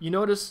 you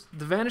notice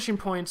the vanishing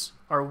points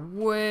are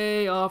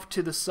way off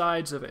to the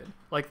sides of it.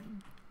 Like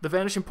the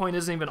vanishing point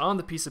isn't even on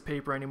the piece of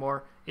paper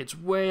anymore, it's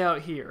way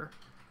out here.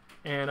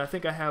 And I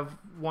think I have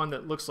one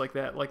that looks like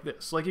that, like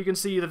this. Like you can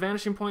see the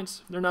vanishing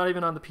points, they're not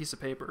even on the piece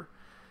of paper.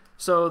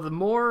 So the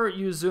more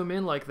you zoom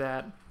in like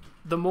that,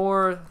 the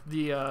more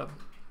the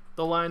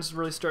lines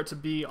really start to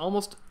be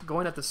almost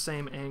going at the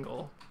same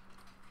angle.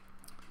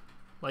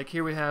 Like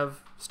here we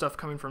have stuff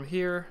coming from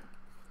here.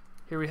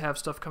 Here we have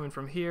stuff coming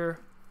from here.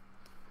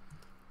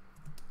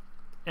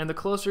 And the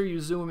closer you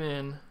zoom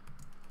in,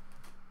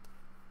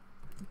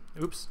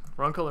 oops,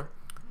 wrong color.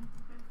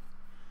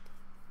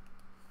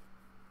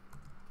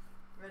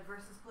 Red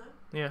versus blue?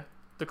 Yeah,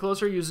 the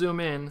closer you zoom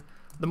in,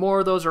 the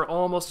more those are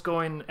almost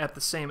going at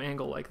the same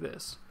angle like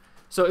this.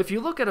 So if you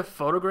look at a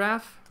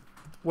photograph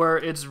where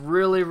it's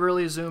really,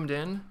 really zoomed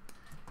in,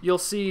 you'll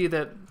see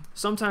that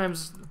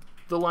sometimes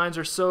the lines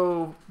are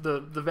so, the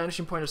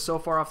vanishing point is so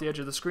far off the edge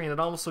of the screen, it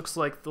almost looks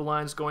like the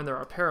lines going there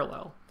are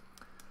parallel.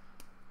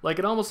 Like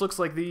it almost looks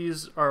like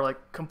these are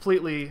like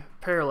completely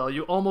parallel.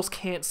 You almost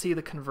can't see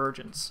the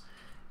convergence.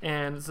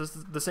 And it's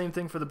the same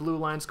thing for the blue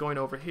lines going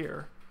over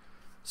here.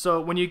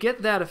 So when you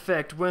get that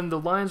effect, when the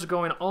lines are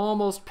going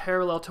almost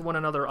parallel to one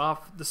another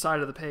off the side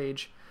of the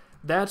page,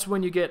 that's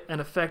when you get an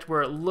effect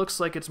where it looks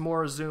like it's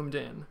more zoomed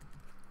in.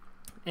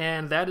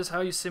 And that is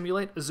how you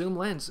simulate a zoom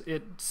lens.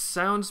 It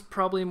sounds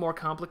probably more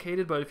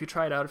complicated, but if you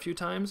try it out a few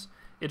times,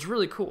 it's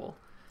really cool.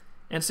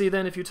 And see,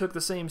 then if you took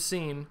the same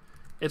scene,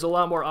 it's a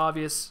lot more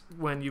obvious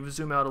when you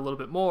zoom out a little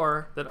bit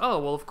more that, oh,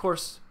 well, of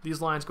course, these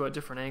lines go at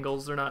different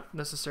angles. They're not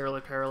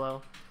necessarily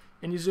parallel.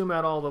 And you zoom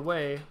out all the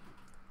way.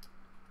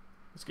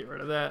 Let's get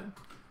rid of that.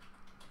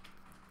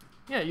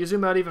 Yeah, you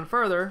zoom out even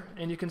further,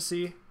 and you can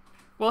see,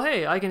 well,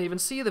 hey, I can even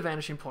see the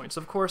vanishing points.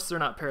 Of course, they're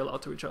not parallel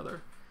to each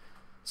other.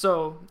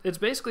 So it's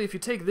basically, if you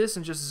take this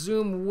and just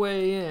zoom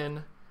way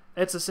in,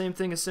 it's the same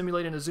thing as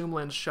simulating a zoom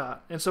lens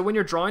shot. And so when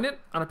you're drawing it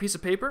on a piece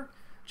of paper,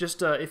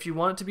 just if you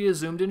want it to be a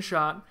zoomed in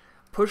shot,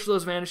 push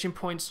those vanishing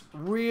points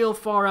real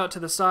far out to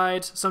the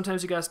sides.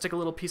 Sometimes you gotta stick a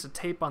little piece of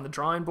tape on the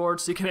drawing board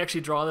so you can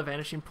actually draw the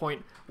vanishing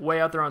point way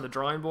out there on the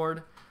drawing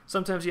board.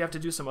 Sometimes you have to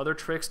do some other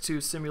tricks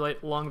to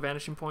simulate long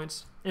vanishing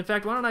points. In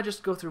fact, why don't I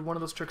just go through one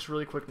of those tricks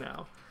really quick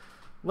now.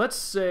 Let's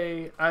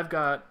say I've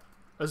got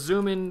a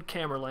zoom-in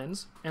camera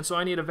lens, and so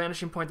I need a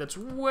vanishing point that's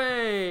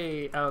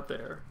way out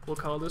there. We'll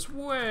call this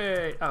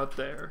way out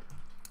there.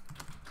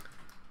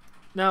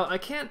 Now, I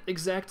can't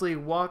exactly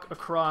walk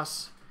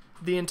across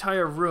the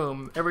entire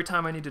room every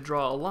time I need to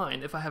draw a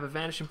line if I have a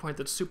vanishing point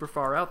that's super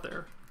far out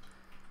there.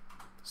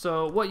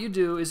 So what you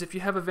do is, if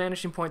you have a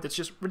vanishing point that's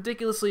just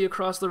ridiculously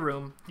across the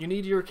room, you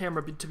need your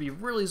camera to be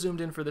really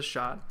zoomed in for this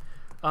shot.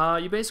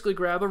 You basically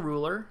grab a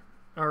ruler,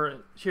 or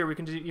here we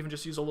can even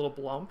just use a little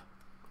blump,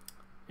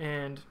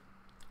 and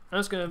I'm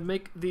just going to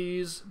make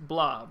these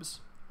blobs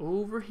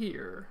over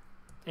here.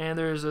 And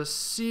there's a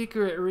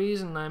secret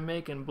reason I'm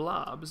making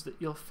blobs that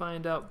you'll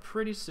find out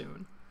pretty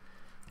soon.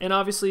 And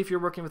obviously, if you're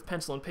working with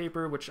pencil and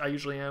paper, which I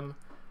usually am,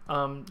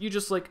 you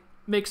just like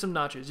make some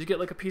notches. You get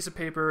like a piece of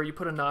paper, you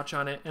put a notch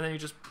on it, and then you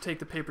just take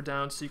the paper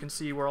down so you can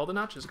see where all the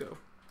notches go.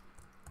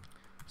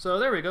 So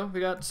there we go. We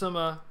got some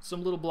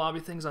little blobby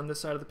things on this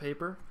side of the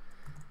paper.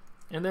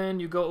 And then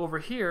you go over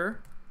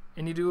here,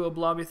 and you do a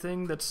blobby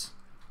thing that's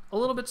a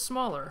little bit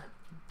smaller.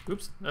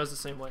 Oops, that was the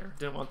same layer.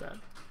 Didn't want that.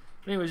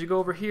 Anyways, you go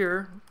over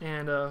here,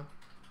 and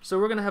so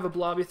we're going to have a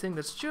blobby thing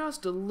that's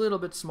just a little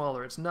bit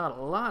smaller. It's not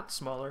a lot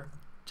smaller,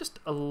 just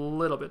a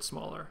little bit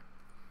smaller.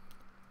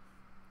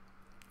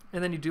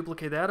 And then you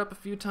duplicate that up a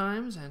few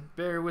times, and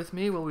bear with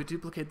me while we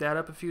duplicate that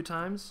up a few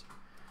times.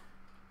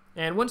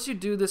 And once you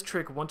do this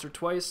trick once or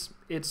twice,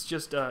 it's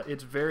just,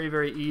 it's very,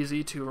 very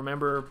easy to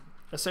remember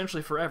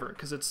essentially forever,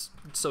 because it's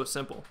so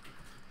simple.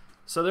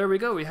 So there we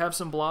go, we have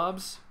some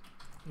blobs.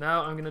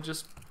 Now I'm going to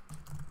just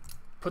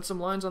put some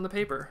lines on the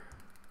paper.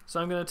 So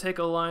I'm going to take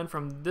a line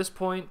from this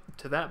point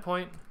to that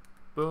point,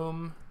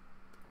 boom,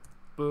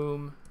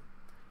 boom,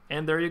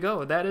 and there you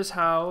go. That is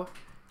how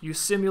you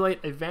simulate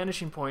a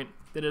vanishing point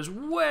that is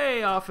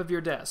way off of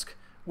your desk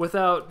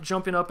without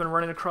jumping up and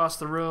running across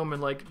the room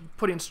and like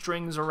putting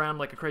strings around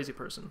like a crazy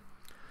person.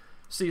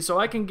 See, so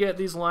I can get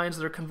these lines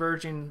that are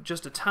converging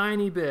just a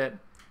tiny bit,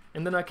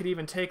 and then I could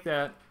even take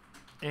that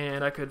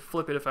and I could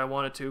flip it if I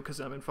wanted to, because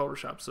I'm in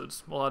Photoshop, so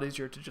it's a lot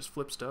easier to just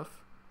flip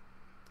stuff.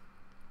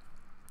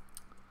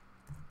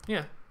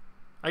 Yeah,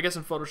 I guess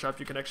in Photoshop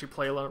you can actually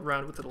play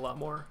around with it a lot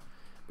more.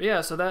 But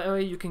yeah, so that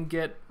way you can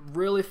get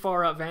really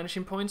far out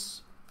vanishing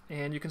points,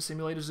 and you can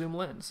simulate a zoom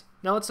lens.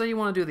 Now let's say you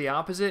want to do the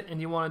opposite,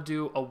 and you want to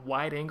do a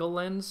wide angle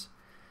lens.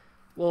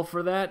 Well,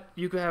 for that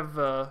you could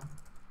have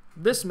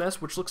this mess,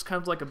 which looks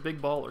kind of like a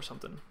big ball or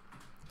something.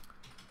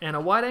 And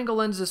a wide angle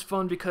lens is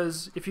fun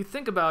because if you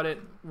think about it,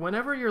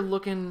 whenever you're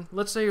looking,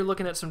 let's say you're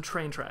looking at some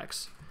train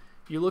tracks.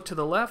 You look to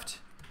the left,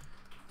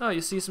 oh,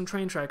 you see some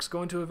train tracks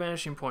going to a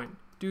vanishing point.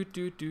 Doot,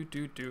 doot, doot,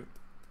 doot, doot.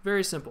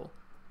 Very simple.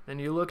 Then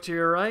you look to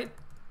your right,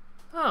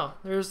 oh,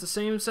 there's the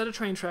same set of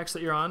train tracks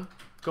that you're on,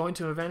 going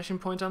to a vanishing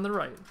point on the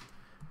right.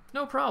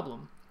 No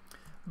problem.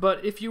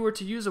 But if you were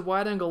to use a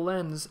wide angle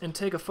lens and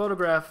take a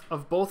photograph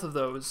of both of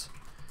those,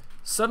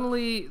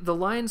 suddenly the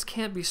lines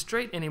can't be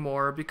straight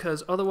anymore,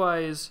 because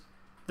otherwise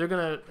they're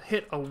going to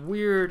hit a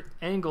weird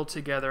angle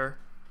together,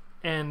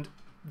 and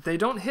they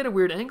don't hit a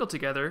weird angle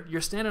together. You're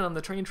standing on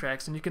the train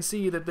tracks and you can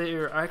see that they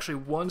are actually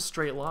one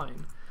straight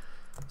line.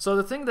 So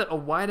the thing that a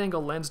wide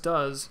angle lens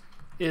does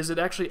is it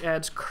actually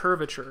adds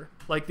curvature.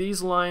 Like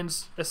these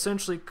lines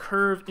essentially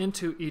curve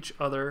into each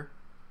other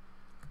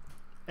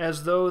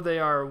as though they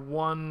are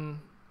one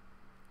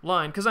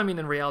line, because I mean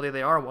in reality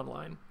they are one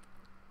line.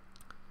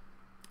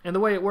 And the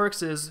way it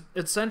works is,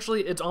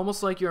 essentially, it's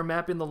almost like you're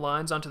mapping the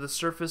lines onto the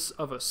surface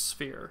of a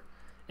sphere.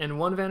 And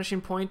one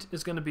vanishing point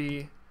is going to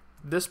be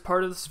this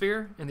part of the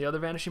sphere, and the other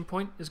vanishing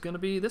point is going to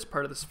be this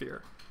part of the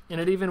sphere. And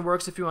it even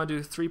works if you want to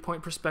do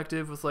three-point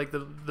perspective with like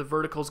the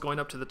verticals going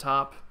up to the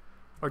top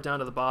or down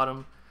to the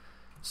bottom.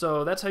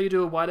 So that's how you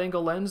do a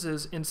wide-angle lens.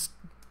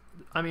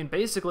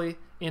 Basically,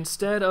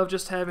 instead of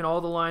just having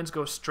all the lines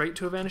go straight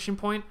to a vanishing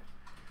point,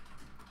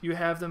 you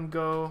have them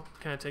go...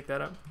 Can I take that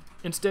up?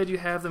 Instead, you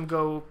have them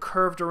go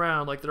curved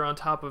around like they're on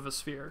top of a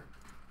sphere.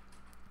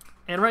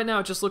 And right now,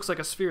 it just looks like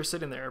a sphere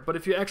sitting there. But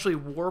if you actually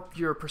warp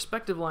your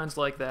perspective lines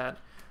like that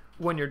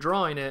when you're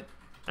drawing it,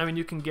 I mean,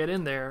 you can get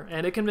in there,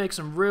 and it can make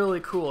some really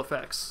cool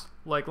effects.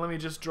 Like, let me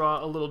just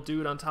draw a little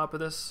dude on top of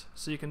this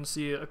so you can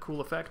see a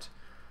cool effect.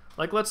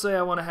 Like, let's say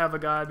I want to have a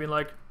guy being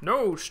like,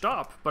 no,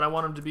 stop, but I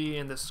want him to be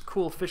in this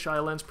cool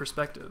fisheye lens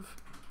perspective.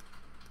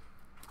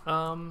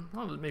 I'll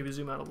maybe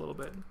zoom out a little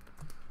bit.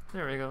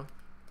 There we go.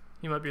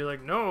 You might be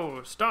like,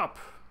 no, stop.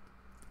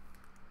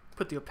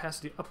 Put the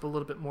opacity up a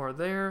little bit more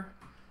there.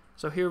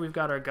 So here we've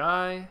got our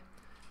guy,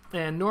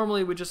 and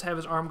normally we just have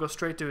his arm go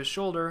straight to his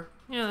shoulder.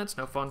 Yeah, that's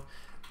no fun.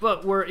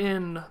 But we're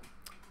in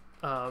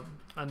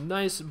a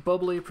nice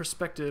bubbly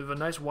perspective, a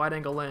nice wide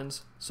angle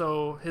lens.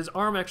 So his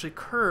arm actually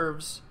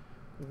curves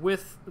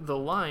with the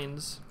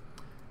lines,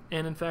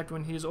 and in fact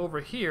when he's over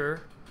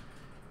here,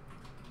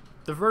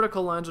 the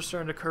vertical lines are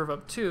starting to curve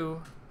up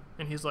too,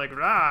 and he's like,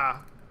 rah!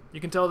 You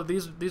can tell that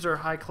these are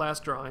high-class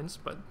drawings,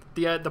 but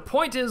the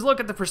point is, look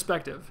at the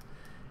perspective.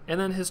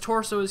 And then his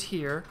torso is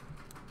here.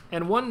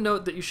 And one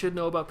note that you should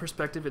know about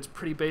perspective, it's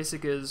pretty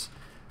basic, is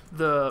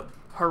the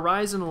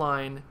horizon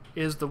line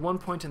is the one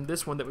point in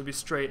this one that would be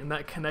straight, and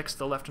that connects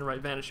the left and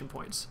right vanishing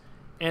points.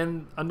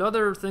 And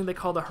another thing they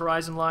call the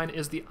horizon line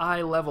is the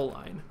eye level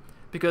line,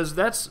 because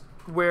that's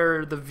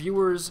where the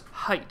viewer's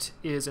height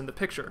is in the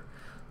picture.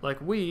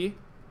 Like, we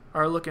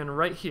are looking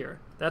right here.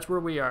 That's where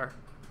we are.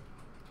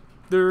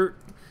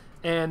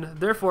 And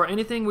therefore,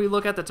 anything we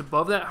look at that's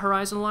above that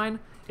horizon line,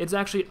 it's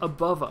actually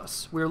above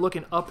us. We're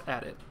looking up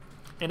at it.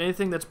 And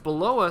anything that's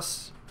below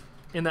us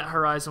in that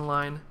horizon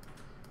line,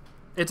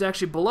 it's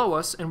actually below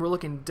us, and we're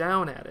looking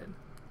down at it.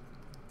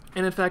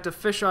 And in fact, a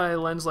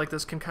fisheye lens like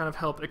this can kind of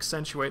help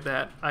accentuate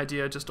that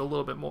idea just a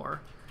little bit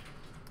more.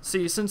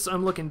 See, since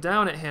I'm looking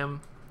down at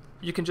him,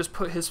 you can just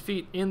put his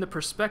feet in the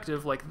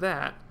perspective like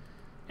that,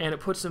 and it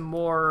puts him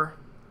more...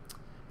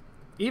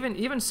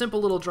 Even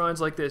simple little drawings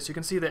like this, you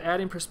can see that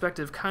adding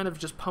perspective kind of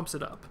just pumps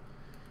it up.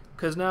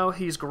 Because now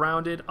he's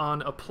grounded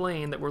on a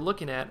plane that we're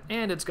looking at,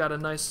 and it's got a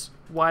nice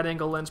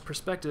wide-angle lens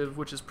perspective,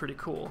 which is pretty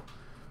cool.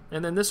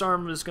 And then this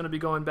arm is going to be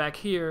going back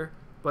here,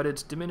 but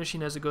it's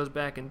diminishing as it goes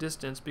back in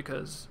distance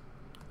because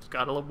it's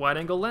got a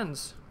wide-angle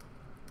lens.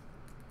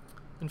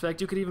 In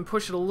fact, you could even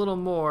push it a little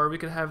more. We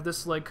could have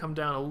this leg come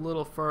down a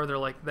little farther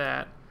like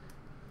that,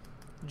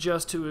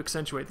 just to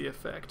accentuate the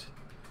effect.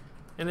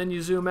 And then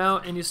you zoom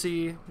out and you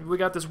see we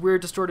got this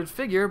weird distorted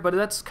figure, but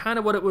that's kind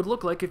of what it would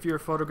look like if you were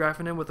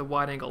photographing him with a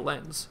wide-angle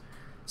lens.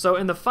 So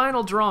in the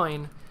final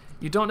drawing,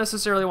 you don't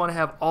necessarily want to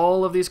have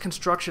all of these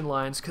construction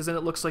lines, because then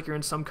it looks like you're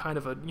in some kind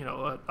of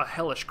a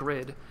hellish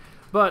grid.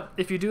 But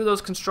if you do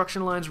those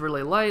construction lines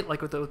really light,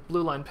 like with a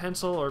blue line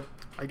pencil, or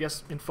I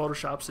guess in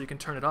Photoshop so you can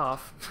turn it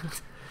off,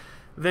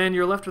 then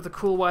you're left with a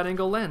cool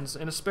wide-angle lens.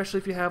 And especially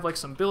if you have like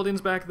some buildings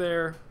back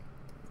there,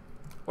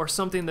 or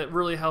something that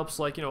really helps,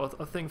 like, you know,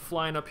 a thing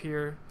flying up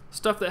here,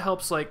 stuff that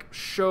helps like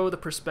show the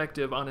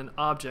perspective on an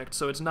object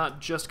so it's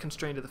not just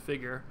constrained to the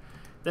figure,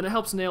 then it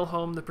helps nail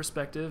home the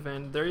perspective,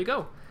 and there you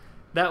go.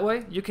 That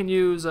way you can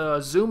use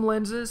zoom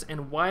lenses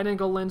and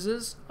wide-angle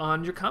lenses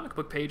on your comic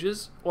book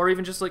pages, or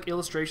even just like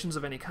illustrations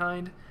of any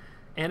kind,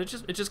 and it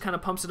just kind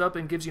of pumps it up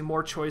and gives you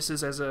more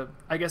choices as a,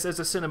 I guess, as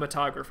a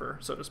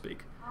cinematographer, so to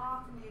speak.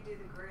 How often do you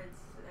do the grids?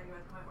 Are you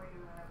at the point where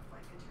you have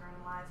like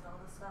internalized all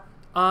this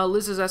stuff?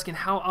 Liz is asking,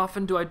 how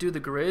often do I do the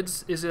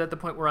grids? Is it at the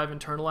point where I've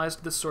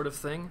internalized this sort of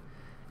thing?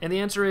 And the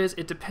answer is,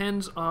 it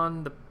depends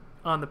on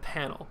the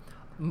panel.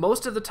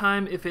 Most of the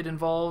time, if it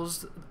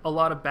involves a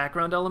lot of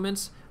background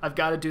elements, I've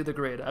got to do the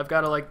grid. I've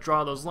got to like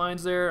draw those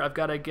lines there. I've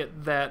got to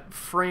get that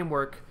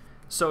framework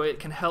so it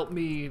can help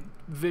me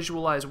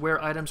visualize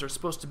where items are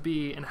supposed to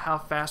be and how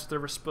fast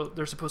they're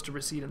supposed to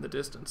recede in the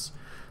distance.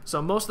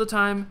 So most of the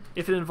time,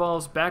 if it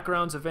involves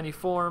backgrounds of any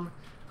form,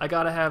 I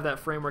got to have that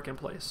framework in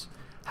place.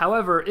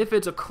 However, if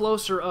it's a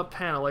closer up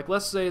panel, like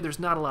let's say there's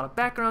not a lot of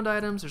background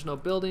items, there's no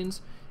buildings,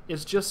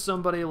 it's just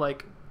somebody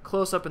like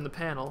close up in the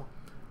panel,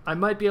 I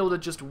might be able to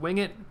just wing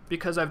it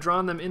because I've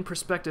drawn them in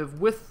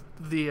perspective with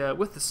the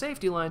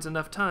safety lines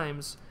enough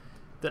times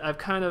that I've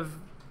kind of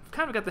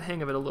got the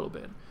hang of it a little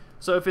bit.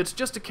 So if it's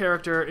just a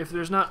character, if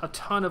there's not a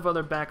ton of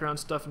other background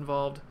stuff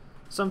involved,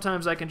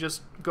 sometimes I can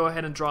just go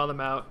ahead and draw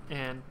them out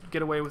and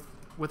get away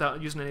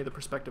without using any of the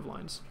perspective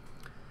lines.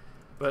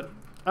 But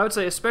I would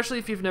say, especially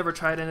if you've never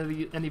tried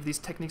any of these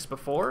techniques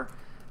before,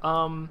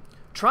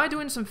 try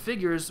doing some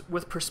figures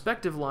with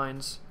perspective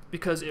lines,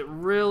 because it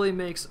really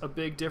makes a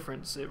big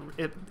difference.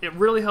 It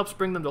really helps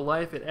bring them to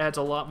life. It adds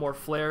a lot more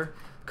flair,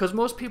 because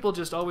most people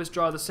just always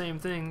draw the same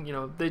thing. You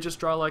know, they just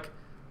draw like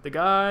the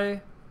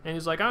guy, and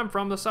he's like, I'm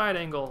from the side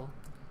angle.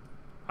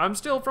 I'm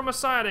still from a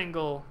side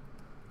angle.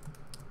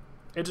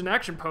 It's an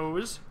action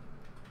pose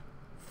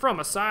from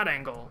a side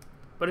angle.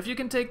 But if you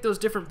can take those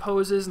different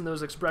poses and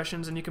those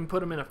expressions and you can put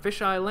them in a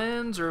fisheye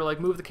lens, or like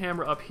move the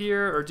camera up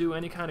here, or do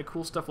any kind of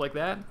cool stuff like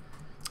that,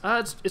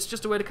 it's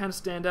just a way to kind of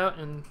stand out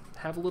and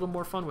have a little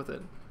more fun with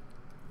it.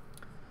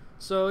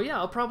 So yeah,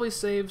 I'll probably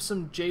save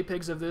some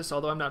JPEGs of this,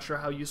 although I'm not sure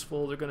how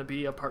useful they're going to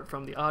be apart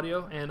from the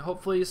audio, and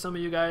hopefully some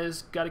of you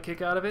guys got a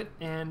kick out of it,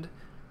 and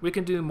we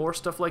can do more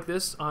stuff like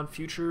this on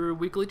future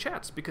weekly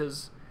chats,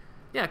 because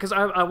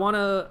I want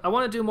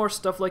to do more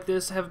stuff like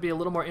this, have it be a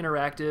little more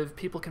interactive.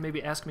 People can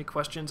maybe ask me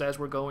questions as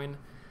we're going,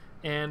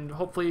 and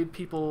hopefully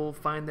people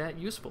find that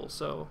useful.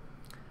 So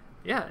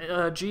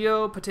yeah,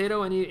 Geo,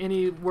 Potato,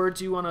 any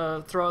words you want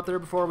to throw out there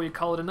before we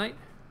call it a night?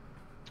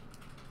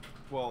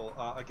 Well,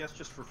 I guess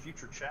just for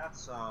future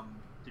chats,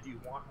 did you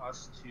want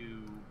us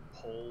to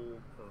poll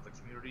the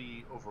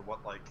community over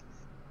what like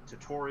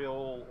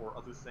tutorial or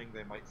other thing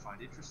they might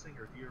find interesting,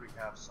 or do you already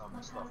have some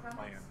stuff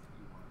planned?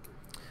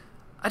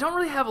 I don't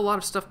really have a lot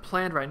of stuff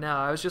planned right now.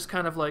 I was just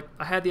kind of like,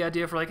 I had the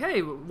idea for like,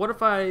 hey, what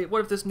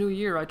if this new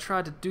year I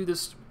tried to do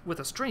this with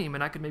a stream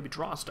and I could maybe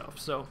draw stuff.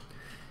 So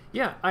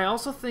yeah, I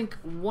also think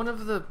one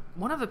of the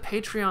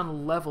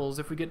Patreon levels,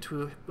 if we get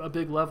to a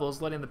big level,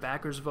 is letting the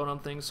backers vote on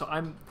things.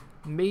 So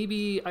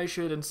maybe I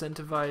should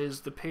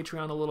incentivize the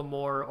Patreon a little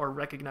more, or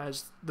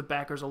recognize the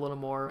backers a little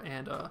more,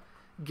 and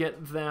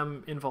get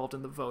them involved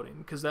in the voting,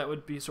 because that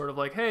would be sort of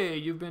like, hey,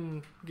 you've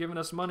been giving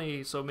us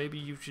money, so maybe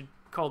you should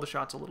call the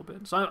shots a little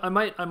bit. So I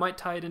might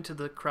tie it into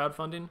the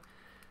crowdfunding.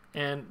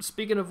 And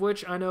speaking of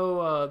which, I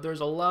know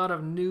there's a lot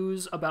of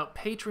news about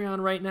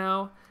Patreon right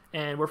now,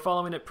 and we're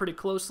following it pretty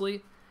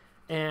closely.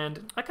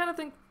 And I kind of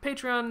think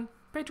Patreon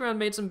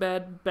made some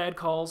bad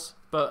calls,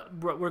 but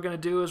what we're gonna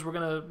do is we're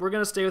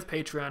gonna stay with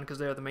Patreon because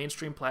they're the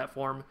mainstream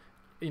platform,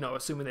 you know,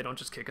 assuming they don't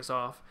just kick us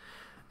off.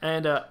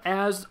 And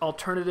as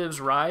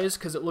alternatives rise,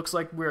 because it looks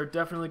like we're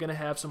definitely gonna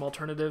have some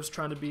alternatives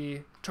trying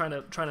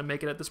to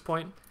make it at this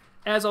point.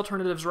 As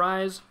alternatives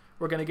rise,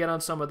 we're gonna get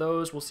on some of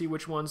those. We'll see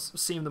which ones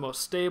seem the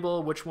most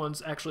stable, which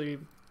ones actually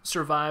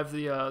survive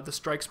the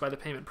strikes by the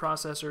payment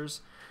processors.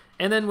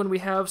 And then when we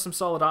have some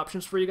solid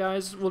options for you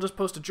guys, we'll just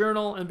post a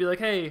journal and be like,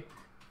 hey,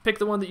 pick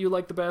the one that you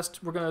like the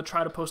best. We're gonna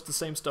try to post the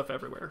same stuff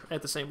everywhere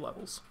at the same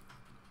levels.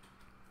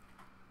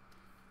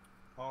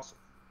 Awesome.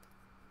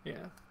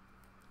 Yeah.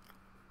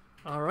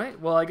 All right.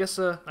 Well, I guess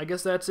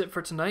that's it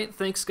for tonight.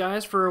 Thanks,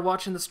 guys, for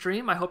watching the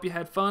stream. I hope you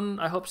had fun.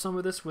 I hope some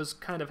of this was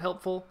kind of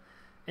helpful.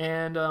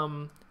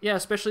 And yeah,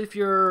 especially if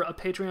you're a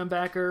Patreon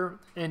backer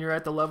and you're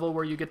at the level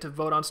where you get to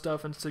vote on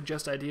stuff and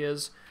suggest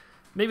ideas,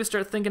 maybe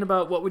start thinking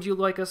about what would you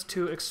like us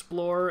to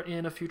explore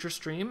in a future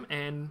stream,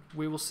 and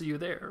we will see you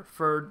there.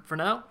 For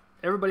now,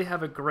 everybody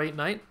have a great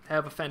night,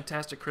 have a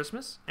fantastic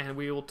Christmas, and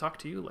we will talk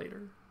to you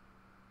later.